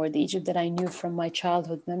anymore, the Egypt that I knew from my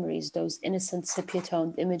childhood memories, those innocent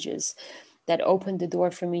sepia-toned images that opened the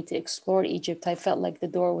door for me to explore Egypt. I felt like the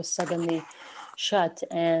door was suddenly shut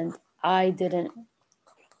and I didn't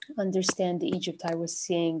understand the Egypt I was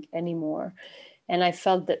seeing anymore. And I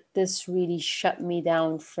felt that this really shut me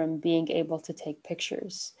down from being able to take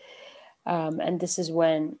pictures. And this is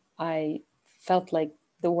when I felt like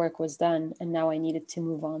the work was done and now I needed to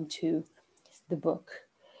move on to the book.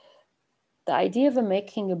 The idea of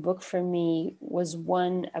making a book for me was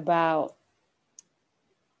one about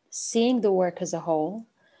seeing the work as a whole,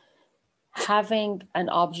 having an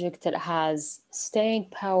object that has staying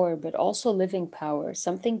power, but also living power,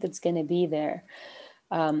 something that's going to be there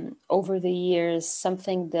over the years,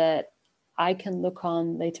 something that I can look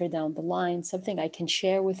on later down the line, something I can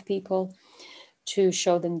share with people to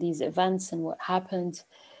show them these events and what happened,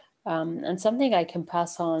 and something I can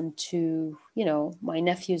pass on to, my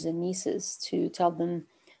nephews and nieces to tell them,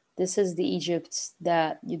 this is the Egypt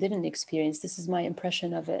that you didn't experience. This is my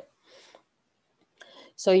impression of it.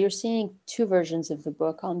 So you're seeing two versions of the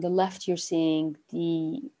book. On the left, you're seeing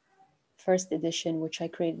the first edition, which I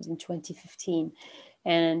created in 2015.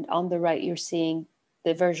 And on the right, you're seeing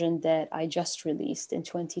the version that I just released in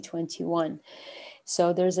 2021.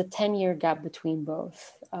 So there's a 10-year gap between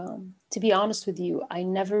both. To be honest with you, I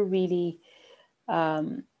never really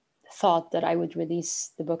thought that I would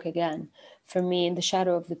release the book again. For me, In the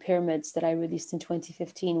Shadow of the Pyramids that I released in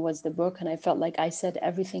 2015 was the book, and I felt like I said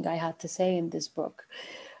everything I had to say in this book.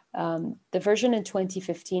 The version in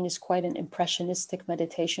 2015 is quite an impressionistic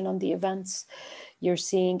meditation on the events you're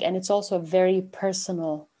seeing, and it's also a very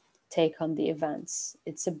personal take on the events.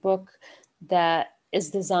 It's a book that is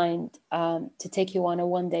designed to take you on a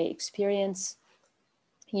one-day experience.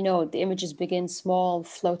 The images begin small,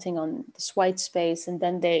 floating on this white space, and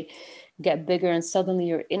then they get bigger, and suddenly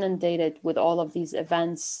you're inundated with all of these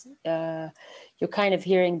events. You're kind of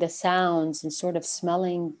hearing the sounds and sort of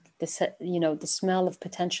smelling the smell of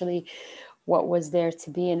potentially what was there to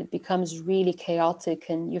be, and it becomes really chaotic,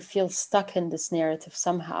 and you feel stuck in this narrative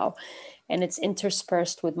somehow. And it's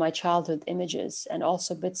interspersed with my childhood images and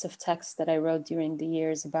also bits of text that I wrote during the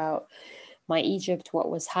years about my Egypt, what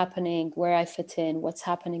was happening, where I fit in, what's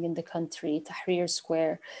happening in the country, Tahrir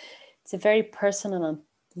Square. It's a very personal and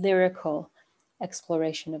lyrical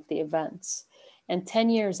exploration of the events. And 10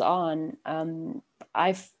 years on,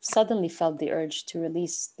 I've suddenly felt the urge to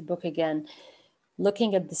release the book again,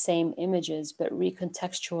 looking at the same images, but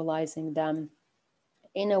recontextualizing them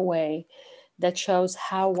in a way that shows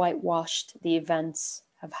how whitewashed the events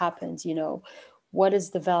have happened. What is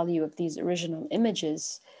the value of these original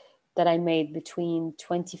images that I made between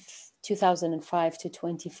 2005 to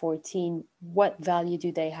 2014? What value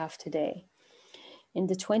do they have today? In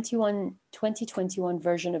the 2021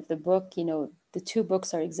 version of the book, you know, the two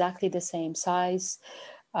books are exactly the same size.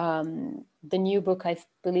 The new book, I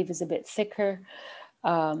believe, is a bit thicker.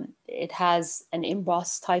 It has an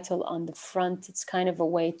embossed title on the front. It's kind of a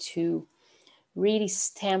way to really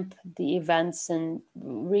stamp the events and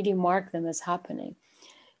really mark them as happening.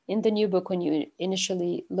 In the new book, when you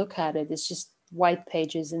initially look at it, it's just white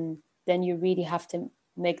pages, and then you really have to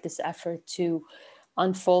make this effort to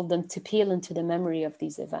unfold them, to peel into the memory of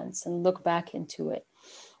these events and look back into it.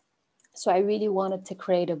 So I really wanted to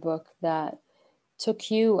create a book that took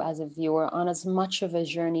you as a viewer on as much of a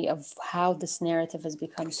journey of how this narrative has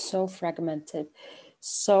become so fragmented,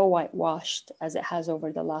 so whitewashed as it has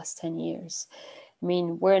over the last 10 years. I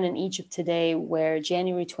mean, we're in an Egypt today where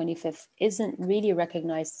January 25th isn't really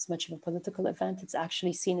recognized as much of a political event. It's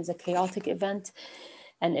actually seen as a chaotic event,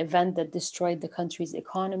 an event that destroyed the country's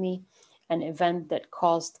economy, an event that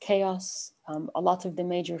caused chaos. A lot of the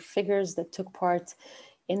major figures that took part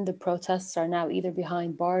in the protests are now either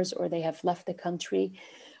behind bars or they have left the country.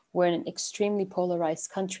 We're in an extremely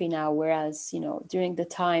polarized country now, whereas, you know, during the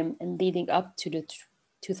time and leading up to the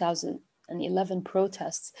 2011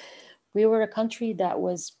 protests, we were a country that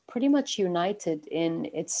was pretty much united in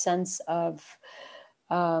its sense of,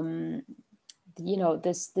 you know,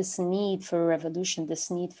 this need for revolution, this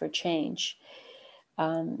need for change.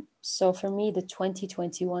 So for me, the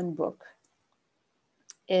 2021 book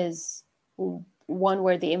is one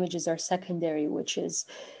where the images are secondary, which is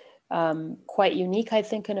quite unique, I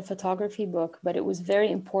think, in a photography book, but it was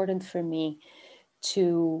very important for me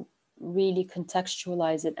to really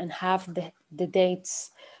contextualize it and have the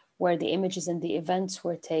dates where the images and the events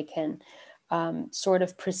were taken sort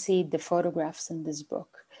of precede the photographs in this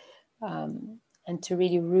book, and to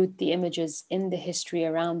really root the images in the history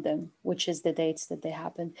around them, which is the dates that they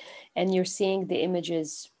happened. And you're seeing the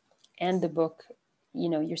images and the book, you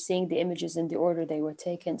know, you're seeing the images in the order they were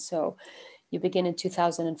taken. So you begin in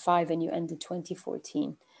 2005 and you end in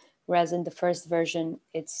 2014. Whereas in the first version,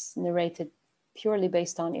 it's narrated purely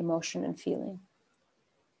based on emotion and feeling.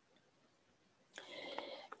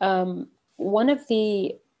 One of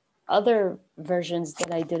the other versions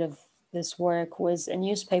that I did of this work was a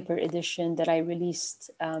newspaper edition that I released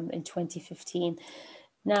in 2015.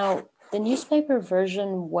 Now, the newspaper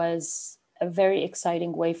version was a very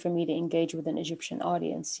exciting way for me to engage with an Egyptian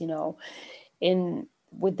audience. You know,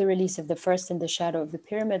 with the release of the first In the Shadow of the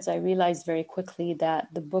Pyramids, I realized very quickly that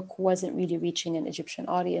the book wasn't really reaching an Egyptian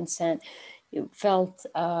audience, and it felt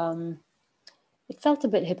a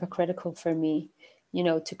bit hypocritical for me, you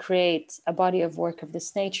know, to create a body of work of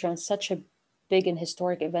this nature on such a big and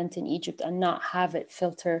historic event in Egypt and not have it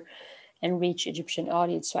filter and reach Egyptian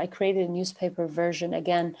audience. So I created a newspaper version,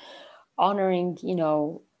 again, honoring, you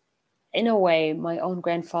know, in a way, my own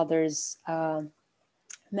grandfather's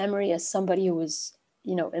memory as somebody who was,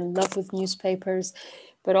 you know, in love with newspapers,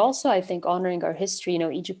 but also I think honoring our history. You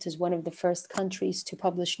know, Egypt is one of the first countries to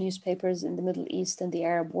publish newspapers in the Middle East and the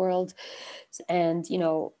Arab world. And, you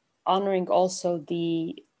know, honoring also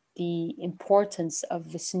the importance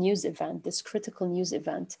of this news event, this critical news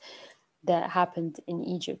event that happened in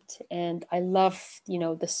Egypt. And I love, you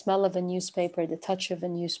know, the smell of a newspaper, the touch of a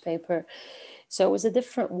newspaper. So it was a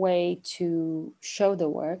different way to show the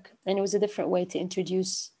work, and it was a different way to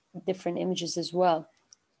introduce different images as well.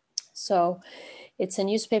 So it's a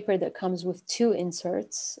newspaper that comes with two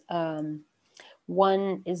inserts.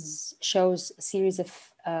 One shows a series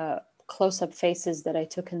of close-up faces that I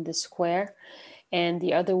took in the square. And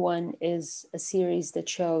the other one is a series that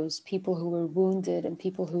shows people who were wounded and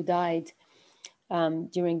people who died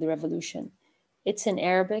during the revolution. It's in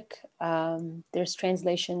Arabic. There's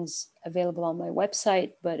translations available on my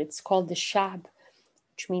website, but it's called the Shab,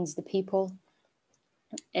 which means the people.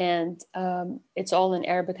 And it's all in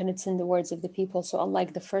Arabic and it's in the words of the people. So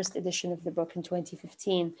unlike the first edition of the book in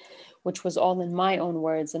 2015, which was all in my own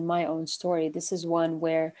words and my own story, this is one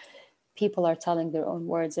where people are telling their own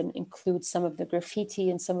words and includes some of the graffiti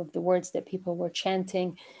and some of the words that people were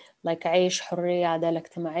chanting, like Aish, Hurriya, Adala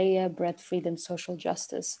Ijtimaiya, bread, freedom, social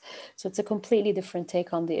justice. So it's a completely different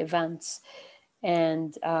take on the events.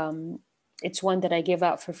 And it's one that I give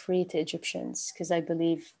out for free to Egyptians because I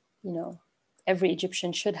believe, you know, every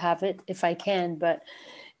Egyptian should have it if I can, but,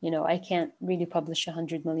 you know, I can't really publish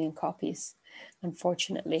 100 million copies,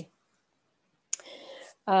 unfortunately.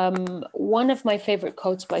 One of my favorite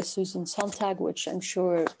quotes by Susan Sontag, which I'm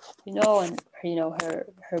sure you know, and you know her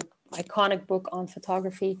iconic book on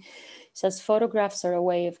photography, says photographs are a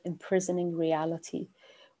way of imprisoning reality.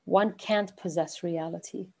 One can't possess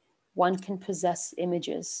reality. One can possess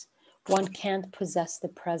images. One can't possess the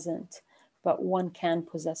present, but one can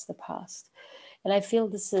possess the past. And I feel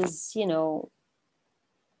this is, you know,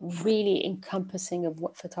 really encompassing of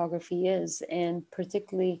what photography is, and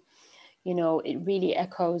particularly, you know, it really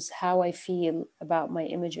echoes how I feel about my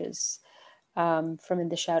images from In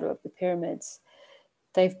the Shadow of the Pyramids.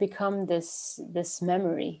 They've become this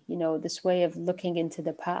memory, you know, this way of looking into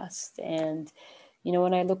the past. And, you know,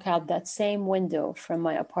 when I look out that same window from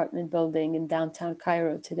my apartment building in downtown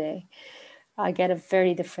Cairo today, I get a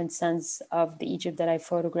very different sense of the Egypt that I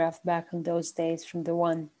photographed back in those days from the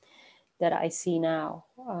one that I see now.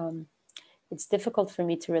 It's difficult for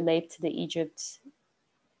me to relate to the Egypt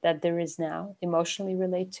that there is now, emotionally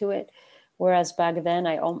relate to it. Whereas back then,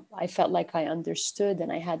 I felt like I understood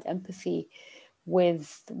and I had empathy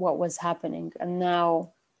with what was happening. And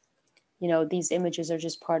now, you know, these images are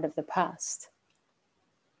just part of the past.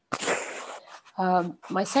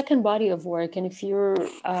 My second body of work, and if you're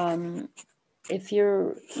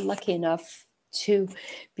lucky enough to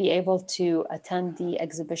be able to attend the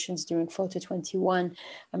exhibitions during Photo 21,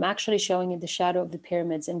 I'm actually showing In the Shadow of the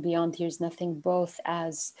Pyramids and Beyond Here's Nothing, both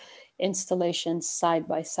as installations side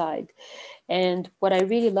by side. And what I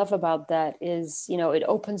really love about that is, you know, it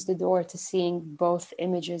opens the door to seeing both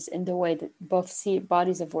images in the way that both see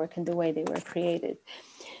bodies of work in the way they were created.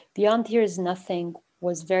 Beyond Here's Nothing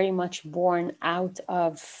was very much born out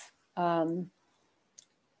of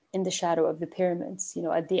In the Shadow of the Pyramids. You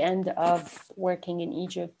know, at the end of working in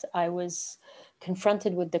Egypt, I was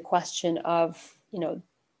confronted with the question of, you know,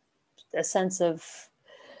 a sense of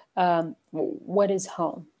what is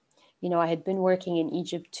home? You know, I had been working in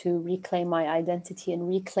Egypt to reclaim my identity and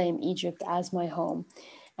reclaim Egypt as my home.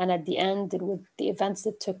 And at the end, with the events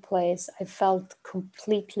that took place, I felt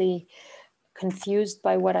completely confused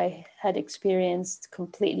by what I had experienced,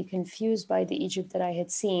 completely confused by the Egypt that I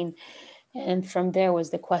had seen. And from there was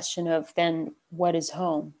the question of then, what is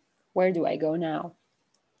home? Where do I go now?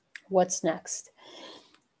 What's next?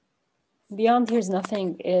 Beyond Here's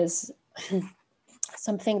Nothing is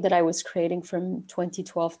something that I was creating from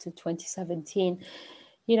 2012 to 2017.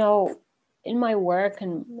 You know, in my work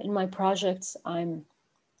and in my projects, I'm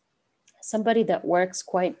somebody that works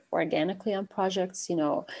quite organically on projects. You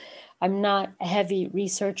know, I'm not a heavy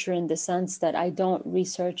researcher in the sense that I don't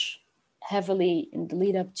research heavily in the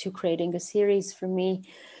lead up to creating a series. For me,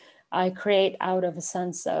 I create out of a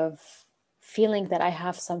sense of feeling that I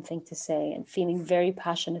have something to say and feeling very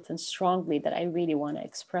passionate and strongly that I really want to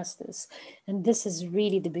express this. And this is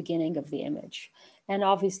really the beginning of the image. And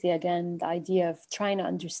obviously, again, the idea of trying to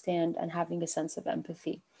understand and having a sense of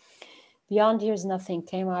empathy. Beyond Here's Nothing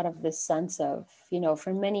came out of this sense of, you know,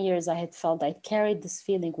 for many years I had felt I carried this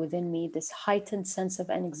feeling within me, this heightened sense of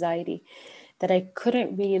anxiety that I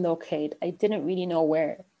couldn't really locate. I didn't really know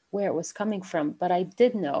where it was coming from, but I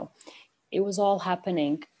did know it was all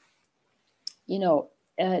happening, you know,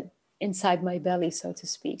 inside my belly, so to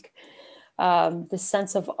speak. The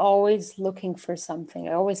sense of always looking for something.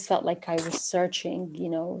 I always felt like I was searching, you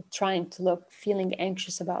know, trying to look, feeling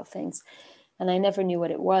anxious about things. And I never knew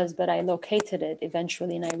what it was, but I located it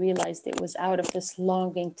eventually, and I realized it was out of this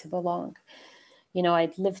longing to belong. You know,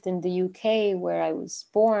 I'd lived in the UK where I was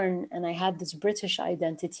born, and I had this British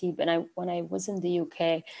identity. But when I was in the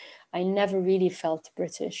UK, I never really felt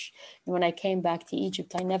British. And when I came back to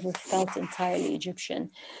Egypt, I never felt entirely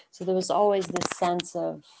Egyptian. So there was always this sense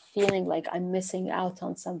of feeling like I'm missing out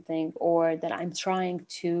on something, or that I'm trying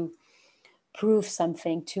to prove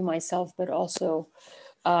something to myself, but also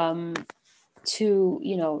to,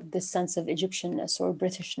 you know, this sense of Egyptianness or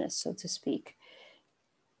Britishness, so to speak.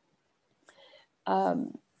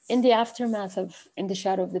 In the aftermath of In the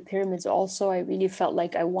Shadow of the Pyramids also, I really felt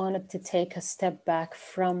like I wanted to take a step back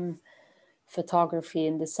from photography,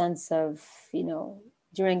 in the sense of, you know,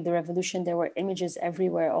 during the revolution, there were images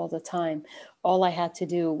everywhere all the time. All I had to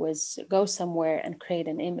do was go somewhere and create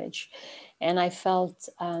an image. And I felt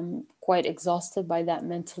quite exhausted by that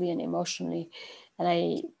mentally and emotionally. And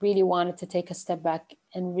I really wanted to take a step back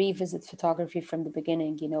and revisit photography from the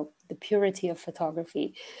beginning, you know, the purity of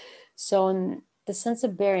photography. So in the sense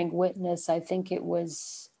of bearing witness, I think it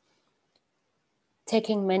was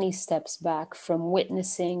taking many steps back from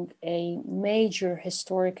witnessing a major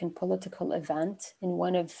historic and political event in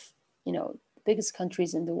one of, you know, the biggest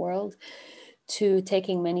countries in the world, to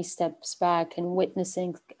taking many steps back and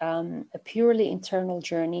witnessing a purely internal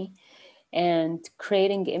journey and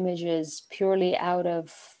creating images purely out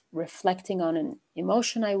of reflecting on an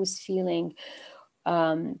emotion I was feeling.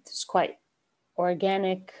 It's quite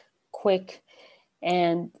organic, quick,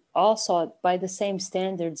 and also by the same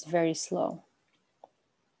standards, very slow.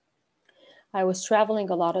 I was traveling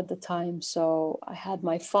a lot at the time, so I had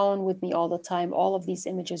my phone with me all the time. All of these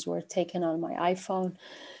images were taken on my iPhone.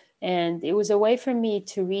 And it was a way for me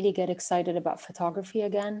to really get excited about photography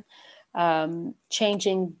again,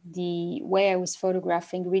 changing the way I was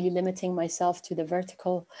photographing, really limiting myself to the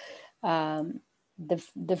vertical,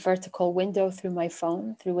 the vertical window through my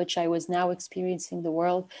phone, through which I was now experiencing the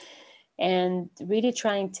world, and really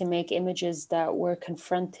trying to make images that were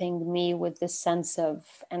confronting me with this sense of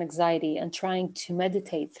anxiety, and trying to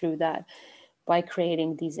meditate through that by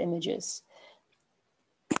creating these images.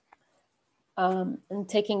 And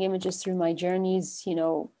taking images through my journeys, you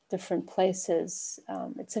know, different places.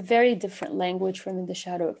 It's a very different language from In the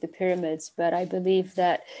Shadow of the Pyramids, but I believe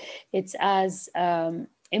that it's as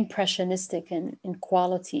impressionistic in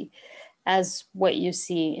quality as what you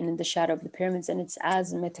see in The Shadow of the Pyramids, and it's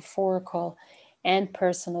as metaphorical and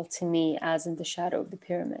personal to me as In the Shadow of the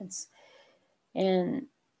Pyramids. And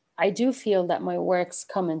I do feel that my works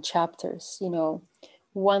come in chapters, you know,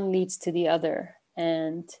 one leads to the other.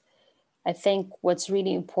 And I think what's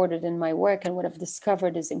really important in my work, and what I've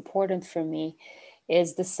discovered is important for me,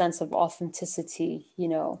 is the sense of authenticity. You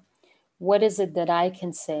know, what is it that I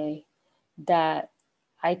can say that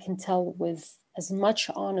I can tell with as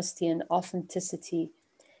much honesty and authenticity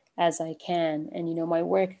as I can? And, you know, my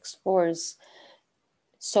work explores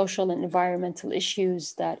social and environmental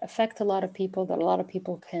issues that affect a lot of people, that a lot of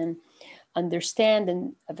people can understand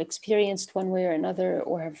and have experienced one way or another,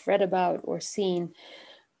 or have read about or seen.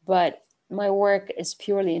 But my work is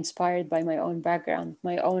purely inspired by my own background,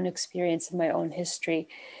 my own experience, and my own history,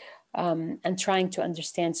 and trying to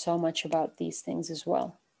understand so much about these things as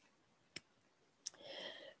well.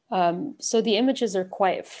 So the images are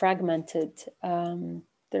quite fragmented.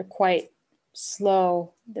 They're quite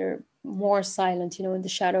slow. They're more silent. You know, In the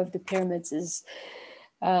Shadow of the Pyramids is,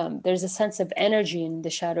 there's a sense of energy in The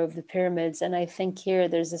Shadow of the Pyramids. And I think here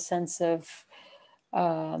there's a sense of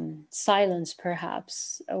silence,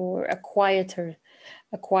 perhaps, or a quieter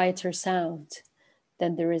sound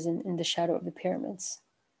than there is in The Shadow of the Pyramids.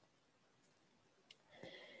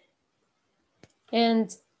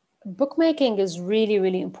 And bookmaking is really,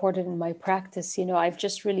 really important in my practice. You know, I've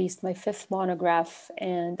just released my 5th monograph,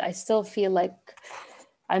 and I still feel like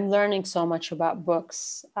I'm learning so much about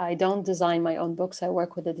books. I don't design my own books. I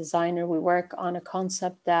work with a designer. We work on a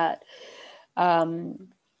concept that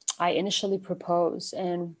I initially proposed.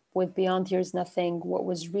 And with Beyond Yours Nothing, what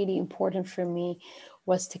was really important for me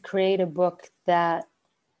was to create a book that,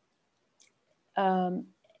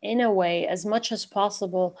 in a way, as much as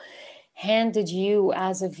possible, handed you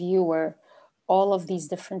as a viewer all of these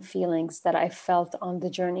different feelings that I felt on the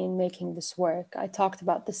journey in making this work. I talked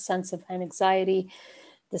about the sense of anxiety,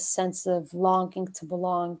 the sense of longing to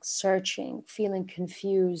belong, searching, feeling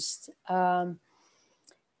confused,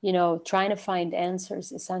 you know, trying to find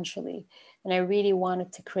answers, essentially. And I really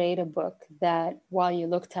wanted to create a book that, while you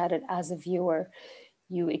looked at it as a viewer,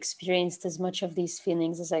 you experienced as much of these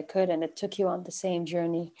feelings as I could, and it took you on the same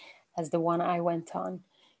journey as the one I went on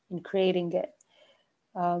in creating it.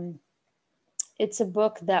 It's a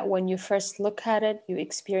book that when you first look at it, you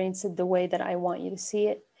experience it the way that I want you to see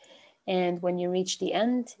it. And when you reach the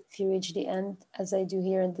end, if you reach the end, as I do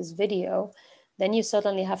here in this video, then you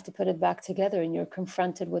suddenly have to put it back together, and you're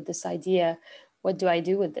confronted with this idea: what do I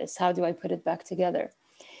do with this? How do I put it back together?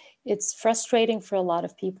 It's frustrating for a lot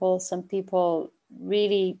of people. Some people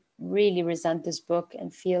really, really resent this book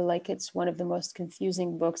and feel like it's one of the most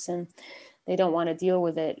confusing books, and they don't want to deal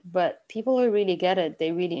with it. But people who really get it,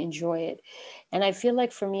 they really enjoy it. And I feel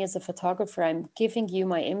like for me as a photographer, I'm giving you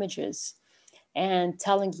my images and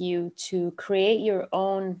telling you to create your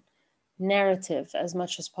own narrative as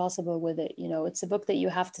much as possible with it. You know, it's a book that you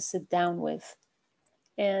have to sit down with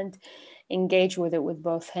and engage with it with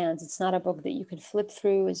both hands. It's not a book that you can flip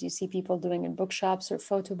through as you see people doing in bookshops or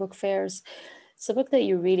photo book fairs. It's a book that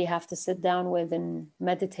you really have to sit down with and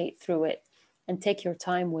meditate through it and take your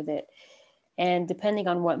time with it. And depending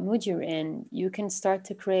on what mood you're in, you can start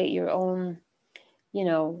to create your own, you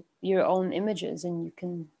know, your own images, and you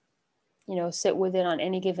can, you know, sit with it on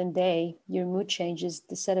any given day. Your mood changes,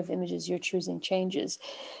 the set of images you're choosing changes.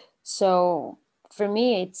 So for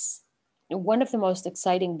me, it's one of the most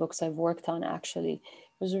exciting books I've worked on, actually.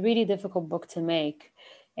 It was a really difficult book to make,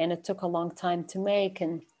 and it took a long time to make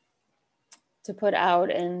and to put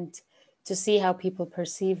out and to see how people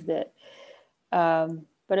perceived it.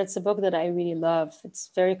 But it's a book that I really love. It's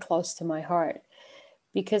very close to my heart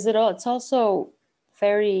because it's also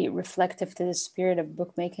very reflective to the spirit of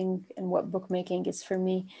bookmaking and what bookmaking is for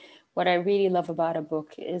me. What I really love about a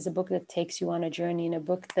book is a book that takes you on a journey, and a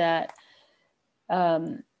book that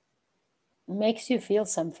makes you feel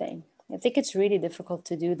something. I think it's really difficult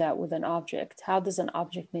to do that with an object. How does an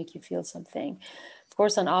object make you feel something? Of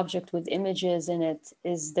course, an object with images in it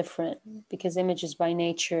is different, because images by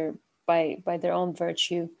nature, by their own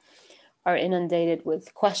virtue, are inundated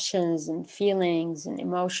with questions and feelings and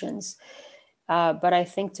emotions. But I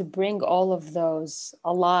think to bring all of those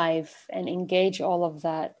alive and engage all of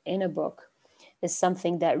that in a book is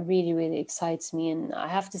something that really, really excites me. And I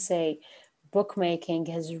have to say, bookmaking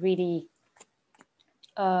has really,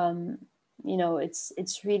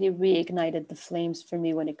 it's really reignited the flames for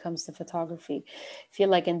me when it comes to photography. I feel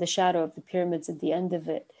like in the shadow of the pyramids at the end of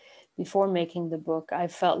it, before making the book, I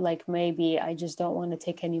felt like maybe I just don't want to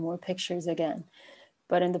take any more pictures again.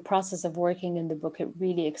 But in the process of working in the book, it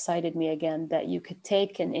really excited me again that you could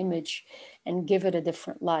take an image and give it a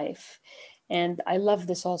different life. And I love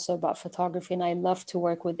this also about photography. And I love to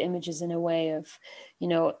work with images in a way of,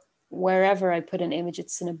 wherever I put an image,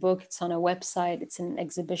 it's in a book, it's on a website, it's in an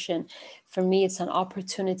exhibition. For me, it's an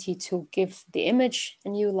opportunity to give the image a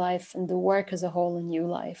new life and the work as a whole a new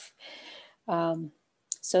life.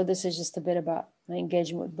 So this is just a bit about my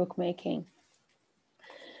engagement with bookmaking.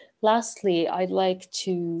 Lastly, I'd like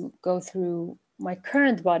to go through my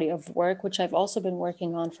current body of work, which I've also been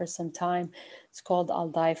working on for some time. It's called I'll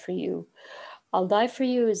Die For You. I'll Die For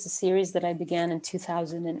You is a series that I began in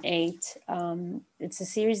 2008. It's a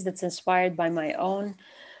series that's inspired by my own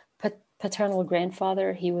paternal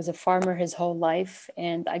grandfather. He was a farmer his whole life,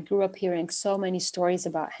 and I grew up hearing so many stories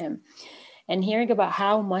about him and hearing about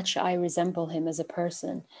how much I resemble him as a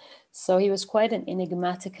person. So he was quite an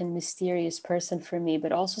enigmatic and mysterious person for me,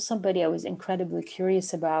 but also somebody I was incredibly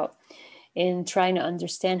curious about in trying to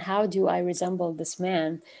understand, how do I resemble this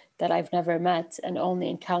man that I've never met and only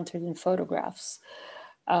encountered in photographs?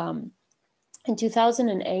 In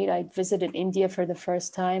 2008, I visited India for the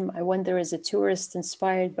first time. I went there as a tourist,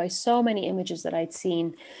 inspired by so many images that I'd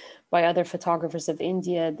seen by other photographers of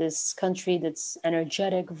India, this country that's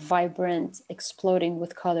energetic, vibrant, exploding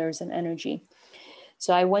with colors and energy.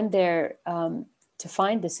 So I went there to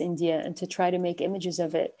find this India and to try to make images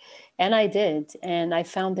of it. And I did. And I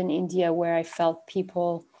found an India where I felt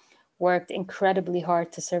people worked incredibly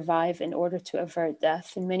hard to survive in order to avert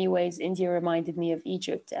death. In many ways, India reminded me of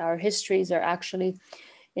Egypt. Our histories are actually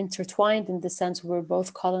intertwined in the sense we were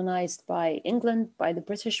both colonized by England, by the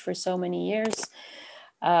British for so many years.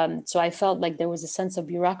 So I felt like there was a sense of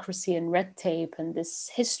bureaucracy and red tape and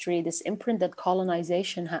this history, this imprint that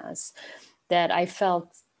colonization has, that I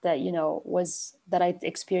felt that, was that I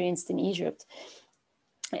experienced in Egypt.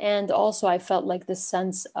 And also I felt like this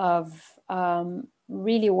sense of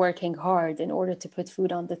really working hard in order to put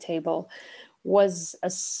food on the table was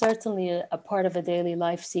certainly a part of a daily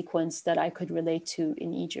life sequence that I could relate to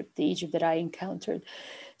in Egypt, the Egypt that I encountered.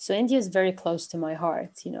 So India is very close to my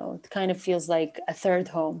heart. It kind of feels like a third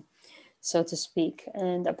home, so to speak.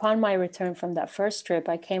 And upon my return from that first trip,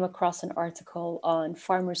 I came across an article on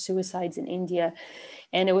farmer suicides in India.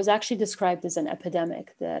 And it was actually described as an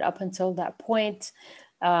epidemic, that up until that point,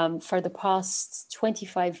 for the past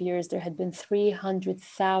 25 years, there had been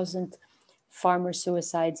 300,000 farmer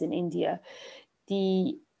suicides in India.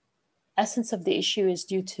 The essence of the issue is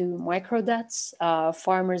due to micro debts,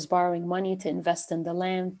 farmers borrowing money to invest in the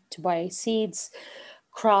land, to buy seeds,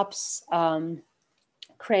 crops,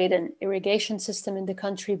 create an irrigation system in the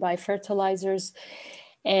country, buy fertilizers.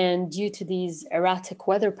 And due to these erratic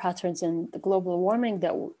weather patterns and the global warming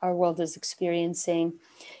that our world is experiencing,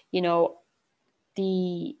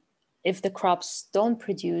 if the crops don't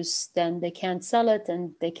produce, then they can't sell it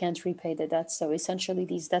and they can't repay the debts. So essentially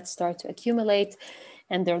these debts start to accumulate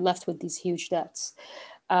and they're left with these huge debts.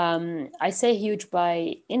 I say huge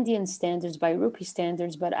by Indian standards, by rupee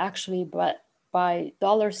standards, but actually by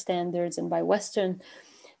dollar standards and by Western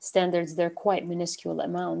standards, they're quite minuscule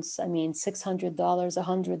amounts. I mean, $600,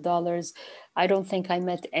 $100. I don't think I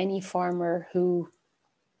met any farmer who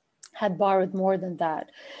had borrowed more than that.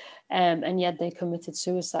 And yet they committed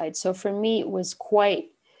suicide. So for me, it was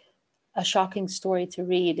quite a shocking story to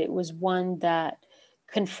read. It was one that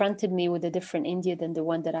confronted me with a different India than the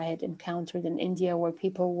one that I had encountered in India, where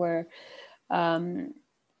people were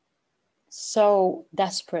so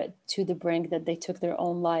desperate to the brink that they took their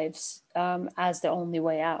own lives as the only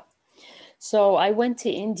way out. So I went to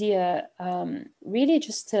India really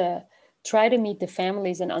just to try to meet the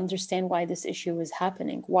families and understand why this issue was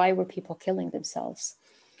happening. Why were people killing themselves?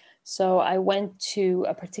 So I went to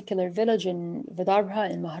a particular village in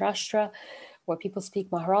Vidarbha in Maharashtra, where people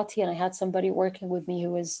speak Marathi, and I had somebody working with me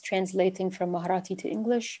who was translating from Marathi to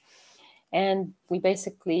English. And we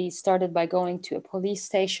basically started by going to a police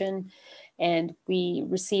station And we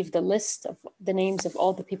received a list of the names of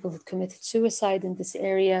all the people who committed suicide in this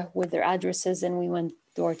area with their addresses, and we went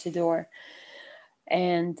door to door.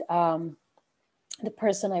 And the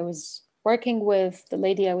person I was working with, the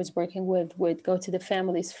lady I was working with, would go to the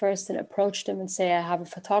families first and approach them and say, I have a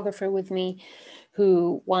photographer with me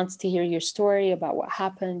who wants to hear your story about what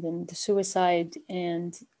happened and the suicide.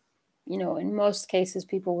 And, you know, in most cases,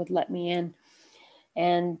 people would let me in.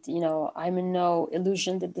 And, you know, I'm in no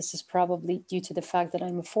illusion that this is probably due to the fact that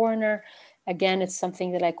I'm a foreigner. Again, it's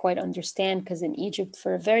something that I quite understand, because in Egypt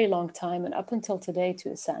for a very long time, and up until today, to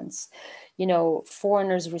a sense, you know,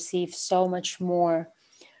 foreigners receive so much more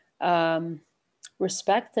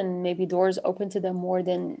respect, and maybe doors open to them more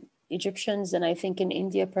than Egyptians. And I think in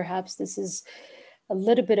India, perhaps this is a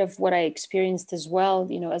little bit of what I experienced as well.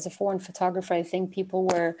 You know, as a foreign photographer, I think people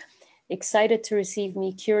were excited to receive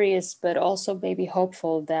me, curious, but also maybe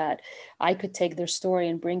hopeful that I could take their story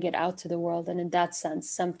and bring it out to the world. And in that sense,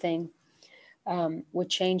 something would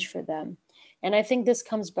change for them. And I think this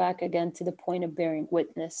comes back again to the point of bearing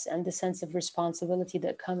witness and the sense of responsibility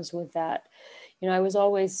that comes with that. You know, I was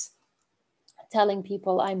always telling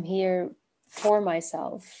people I'm here for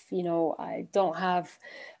myself. You know, I don't have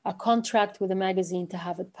a contract with a magazine to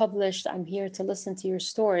have it published. I'm here to listen to your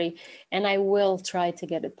story, and I will try to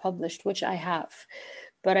get it published, which I have.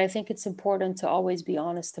 But I think it's important to always be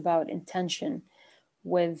honest about intention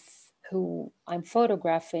with who I'm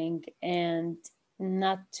photographing, and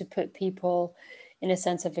not to put people in a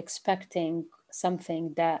sense of expecting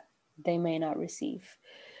something that they may not receive.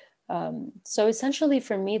 So essentially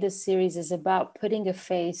for me, this series is about putting a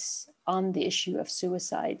face on the issue of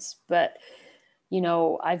suicides. But, you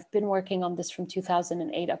know, I've been working on this from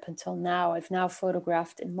 2008 up until now. I've now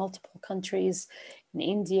photographed in multiple countries, in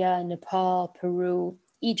India, Nepal, Peru,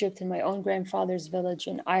 Egypt, in my own grandfather's village,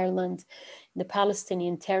 in Ireland, in the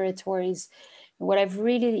Palestinian territories. And what I've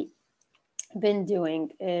really been doing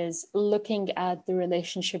is looking at the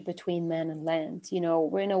relationship between man and land. You know,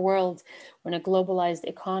 we're in a world, we're in a globalized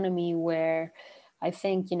economy where I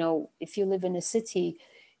think, you know, if you live in a city,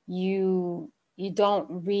 you don't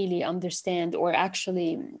really understand, or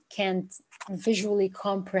actually can't visually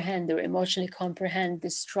comprehend or emotionally comprehend the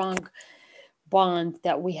strong bond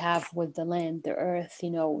that we have with the land, the earth.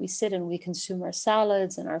 You know, we sit and we consume our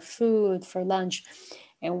salads and our food for lunch,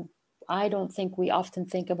 and I don't think we often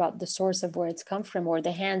think about the source of where it's come from, or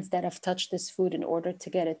the hands that have touched this food in order to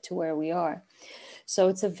get it to where we are. So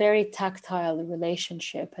it's a very tactile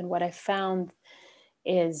relationship. And what I found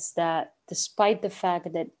is that despite the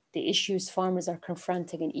fact that the issues farmers are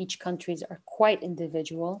confronting in each country are quite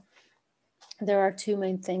individual, there are two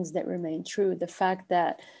main things that remain true. The fact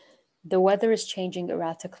that the weather is changing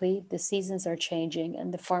erratically, the seasons are changing,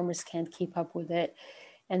 and the farmers can't keep up with it.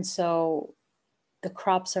 And so the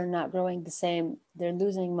crops are not growing the same, they're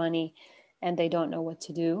losing money, and they don't know what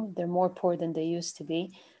to do. They're more poor than they used to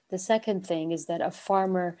be. The second thing is that a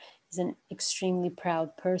farmer is an extremely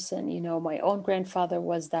proud person. You know, my own grandfather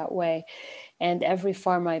was that way, and every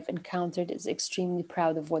farmer I've encountered is extremely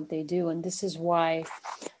proud of what they do. And this is why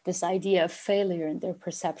this idea of failure in their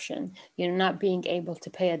perception, you know, not being able to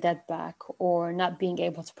pay a debt back or not being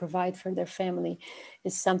able to provide for their family,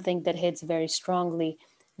 is something that hits very strongly.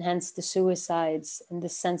 And hence the suicides and the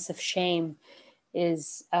sense of shame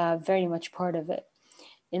is very much part of it.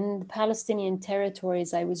 In the Palestinian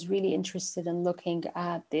territories, I was really interested in looking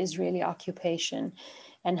at the Israeli occupation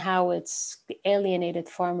and how it's alienated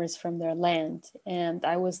farmers from their land. And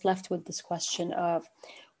I was left with this question of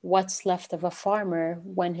what's left of a farmer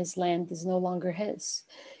when his land is no longer his,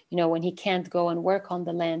 you know, when he can't go and work on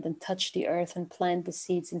the land and touch the earth and plant the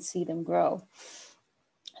seeds and see them grow.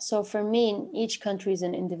 So for me, each country is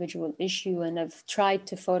an individual issue, and I've tried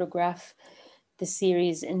to photograph the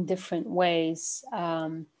series in different ways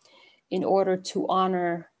in order to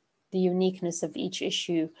honor the uniqueness of each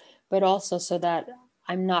issue, but also so that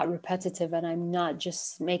I'm not repetitive and I'm not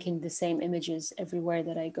just making the same images everywhere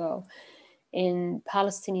that I go. In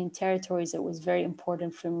Palestinian territories, it was very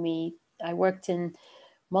important for me. I worked in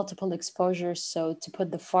multiple exposures, so to put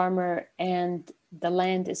the farmer and the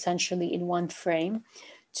land essentially in one frame,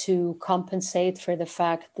 to compensate for the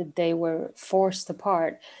fact that they were forced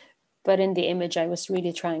apart. But in the image, I was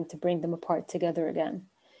really trying to bring them apart together again.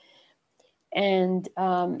 And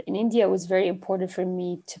in India, it was very important for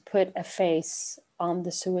me to put a face on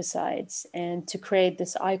the suicides and to create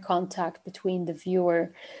this eye contact between the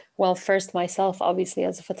viewer, well, first myself, obviously,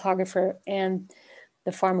 as a photographer, and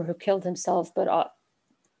the farmer who killed himself, but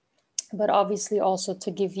obviously also to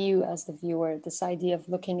give you, as the viewer, this idea of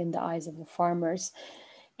looking in the eyes of the farmers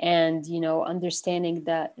And, you know, understanding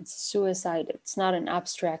that it's suicide, it's not an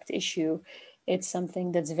abstract issue, it's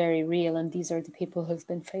something that's very real, and these are the people who've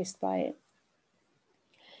been faced by it.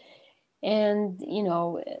 And, you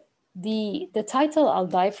know, the title "I'll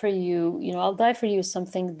Die for You," you know, "I'll Die for You" is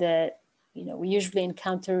something that, you know, we usually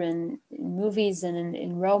encounter in movies and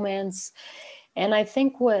in romance. And I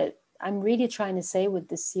think what I'm really trying to say with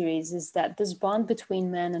this series is that this bond between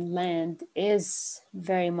man and land is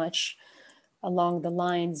very much along the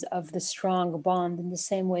lines of the strong bond, in the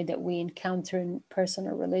same way that we encounter in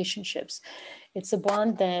personal relationships. It's a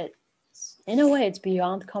bond that, in a way, it's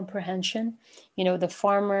beyond comprehension. You know, the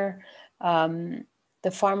farmer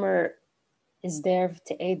is there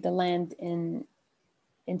to aid the land in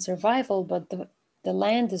survival, but the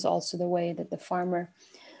land is also the way that the farmer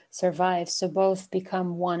survives. So both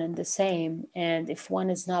become one and the same. And if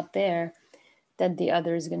one is not there, then the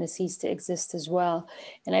other is going to cease to exist as well.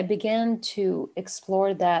 And I began to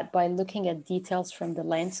explore that by looking at details from the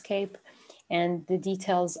landscape and the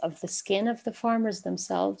details of the skin of the farmers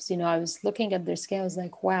themselves. You know, I was looking at their skin, I was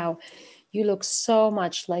like, wow, you look so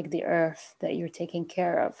much like the earth that you're taking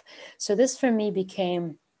care of. So this for me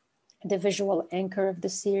became the visual anchor of the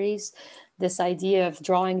series, this idea of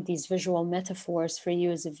drawing these visual metaphors for you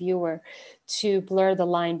as a viewer to blur the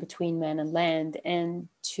line between man and land, and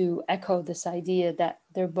to echo this idea that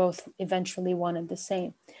they're both eventually one and the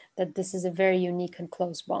same, that this is a very unique and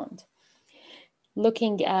close bond.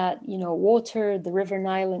 Looking at, you know, water, the River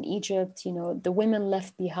Nile in Egypt, you know, the women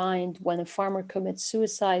left behind. When a farmer commits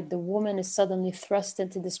suicide, the woman is suddenly thrust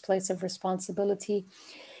into this place of responsibility,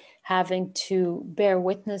 having to bear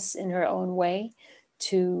witness in her own way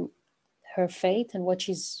to her fate and what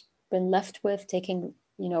she's been left with, taking,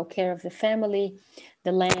 you know, care of the family,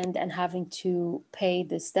 the land, and having to pay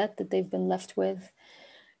this debt that they've been left with.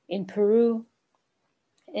 In Peru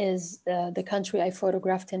is the country I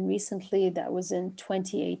photographed in recently. That was in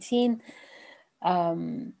 2018,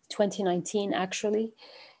 2019 actually.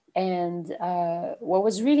 And what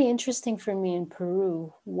was really interesting for me in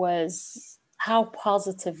Peru was how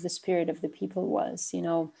positive the spirit of the people was. You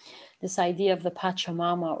know, this idea of the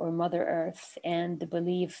Pachamama, or Mother Earth, and the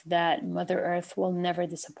belief that Mother Earth will never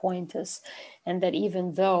disappoint us. And that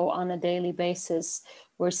even though on a daily basis,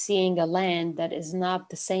 we're seeing a land that is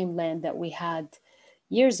not the same land that we had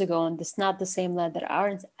years ago, and it's not the same land that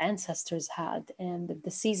our ancestors had, and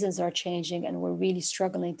the seasons are changing and we're really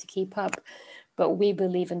struggling to keep up. But we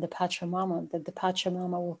believe in the Pachamama, that the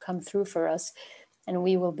Pachamama will come through for us and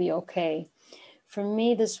we will be okay. For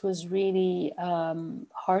me, this was really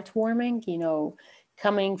heartwarming, you know,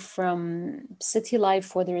 coming from city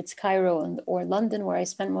life, whether it's Cairo or London, where I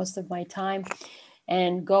spent most of my time,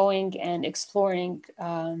 and going and exploring,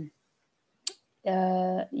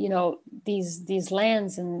 you know, these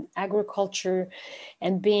lands and agriculture,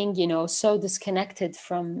 and being, you know, so disconnected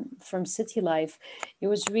from city life. It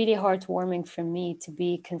was really heartwarming for me to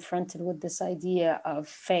be confronted with this idea of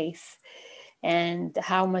faith, and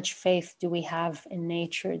how much faith do we have in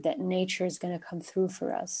nature, that nature is going to come through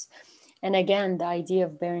for us. And again, the idea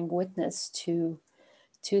of bearing witness to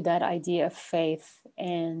that idea of faith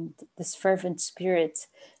and this fervent spirit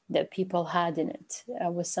that people had in it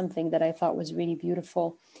was something that I thought was really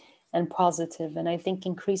beautiful and positive. And I think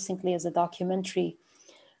increasingly, as a documentary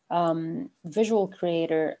visual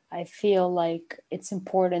creator, I feel like it's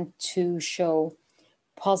important to show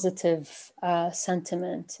positive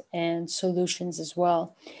sentiment and solutions as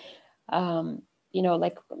well. You know,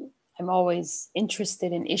 like, I'm always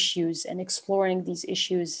interested in issues and exploring these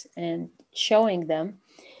issues and showing them,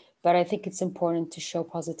 but I think it's important to show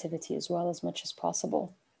positivity as well, as much as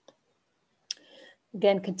possible.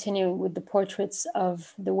 Again, continuing with the portraits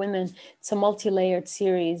of the women, it's a multi-layered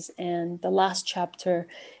series, and the last chapter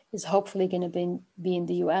is hopefully going to be in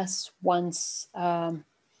the US once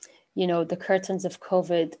you know, the curtains of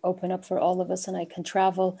COVID open up for all of us and I can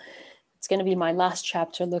travel. It's going to be my last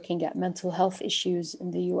chapter, looking at mental health issues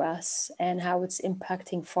in the US and how it's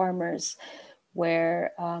impacting farmers,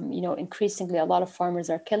 where, you know, increasingly a lot of farmers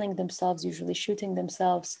are killing themselves, usually shooting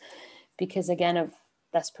themselves, because, again, of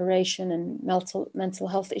desperation and mental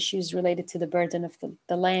health issues related to the burden of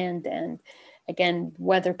the land, and, again,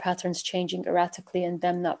 weather patterns changing erratically and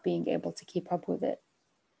them not being able to keep up with it.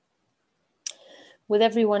 With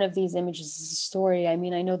every one of these images is a story. I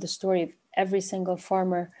mean, I know the story of every single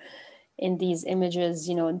farmer in these images.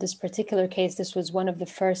 You know, in this particular case, this was one of the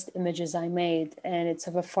first images I made, and it's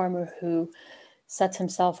of a farmer who set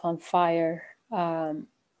himself on fire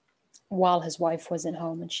while his wife was at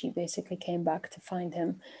home, and she basically came back to find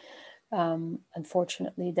him,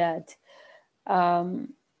 unfortunately dead.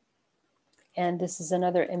 And this is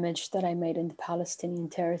another image that I made in the Palestinian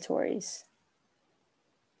territories.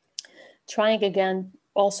 Trying again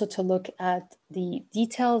also to look at the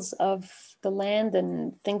details of the land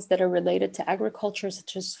and things that are related to agriculture,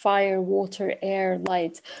 such as fire, water, air,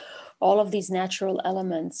 light, all of these natural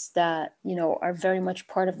elements that, you know, are very much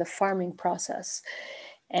part of the farming process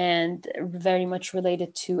and very much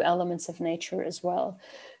related to elements of nature as well.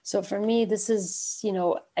 So for me, this is, you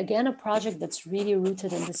know, again, a project that's really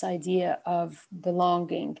rooted in this idea of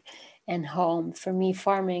belonging and home. For me,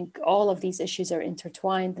 farming, all of these issues are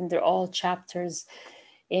intertwined, and they're all chapters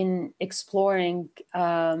in exploring,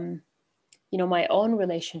 you know, my own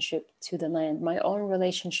relationship to the land, my own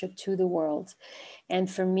relationship to the world. And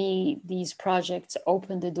for me, these projects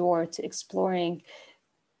open the door to exploring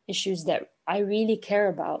issues that I really care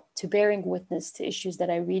about, to bearing witness to issues that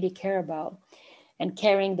I really care about, and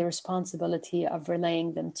carrying the responsibility of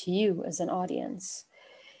relaying them to you as an audience.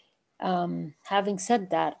 Having said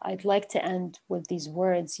that, I'd like to end with these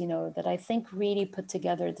words, you know, that I think really put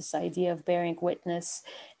together this idea of bearing witness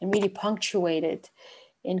and really punctuate it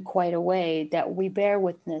in quite a way, that we bear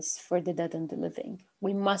witness for the dead and the living.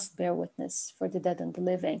 We must bear witness for the dead and the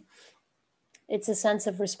living. It's a sense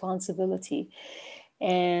of responsibility.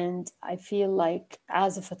 And I feel like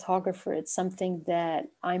as a photographer, it's something that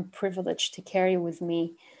I'm privileged to carry with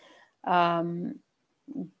me,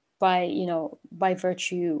 by, you know, by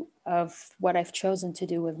virtue of what I've chosen to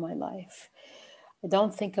do with my life. I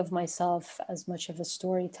don't think of myself as much of a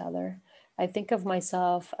storyteller. I think of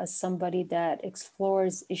myself as somebody that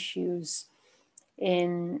explores issues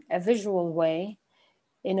in a visual way,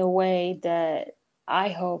 in a way that I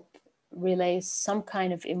hope relays some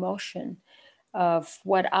kind of emotion of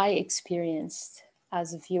what I experienced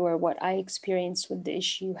as a viewer, what I experienced with the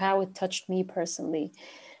issue, how it touched me personally.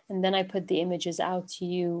 And then I put the images out to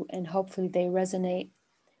you, and hopefully they resonate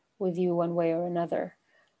with you one way or another.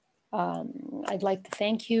 I'd like to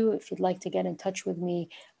thank you. If you'd like to get in touch with me,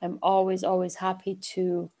 I'm always, always happy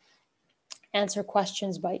to answer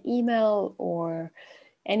questions by email or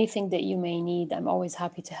anything that you may need. I'm always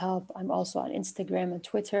happy to help. I'm also on Instagram and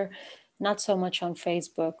Twitter, not so much on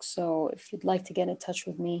Facebook. So if you'd like to get in touch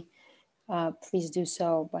with me, please do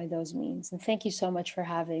so by those means. And thank you so much for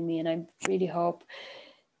having me. And I really hope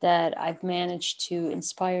that I've managed to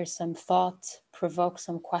inspire some thought, provoke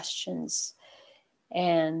some questions,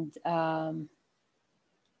 and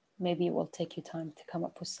maybe it will take you time to come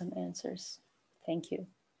up with some answers. Thank you.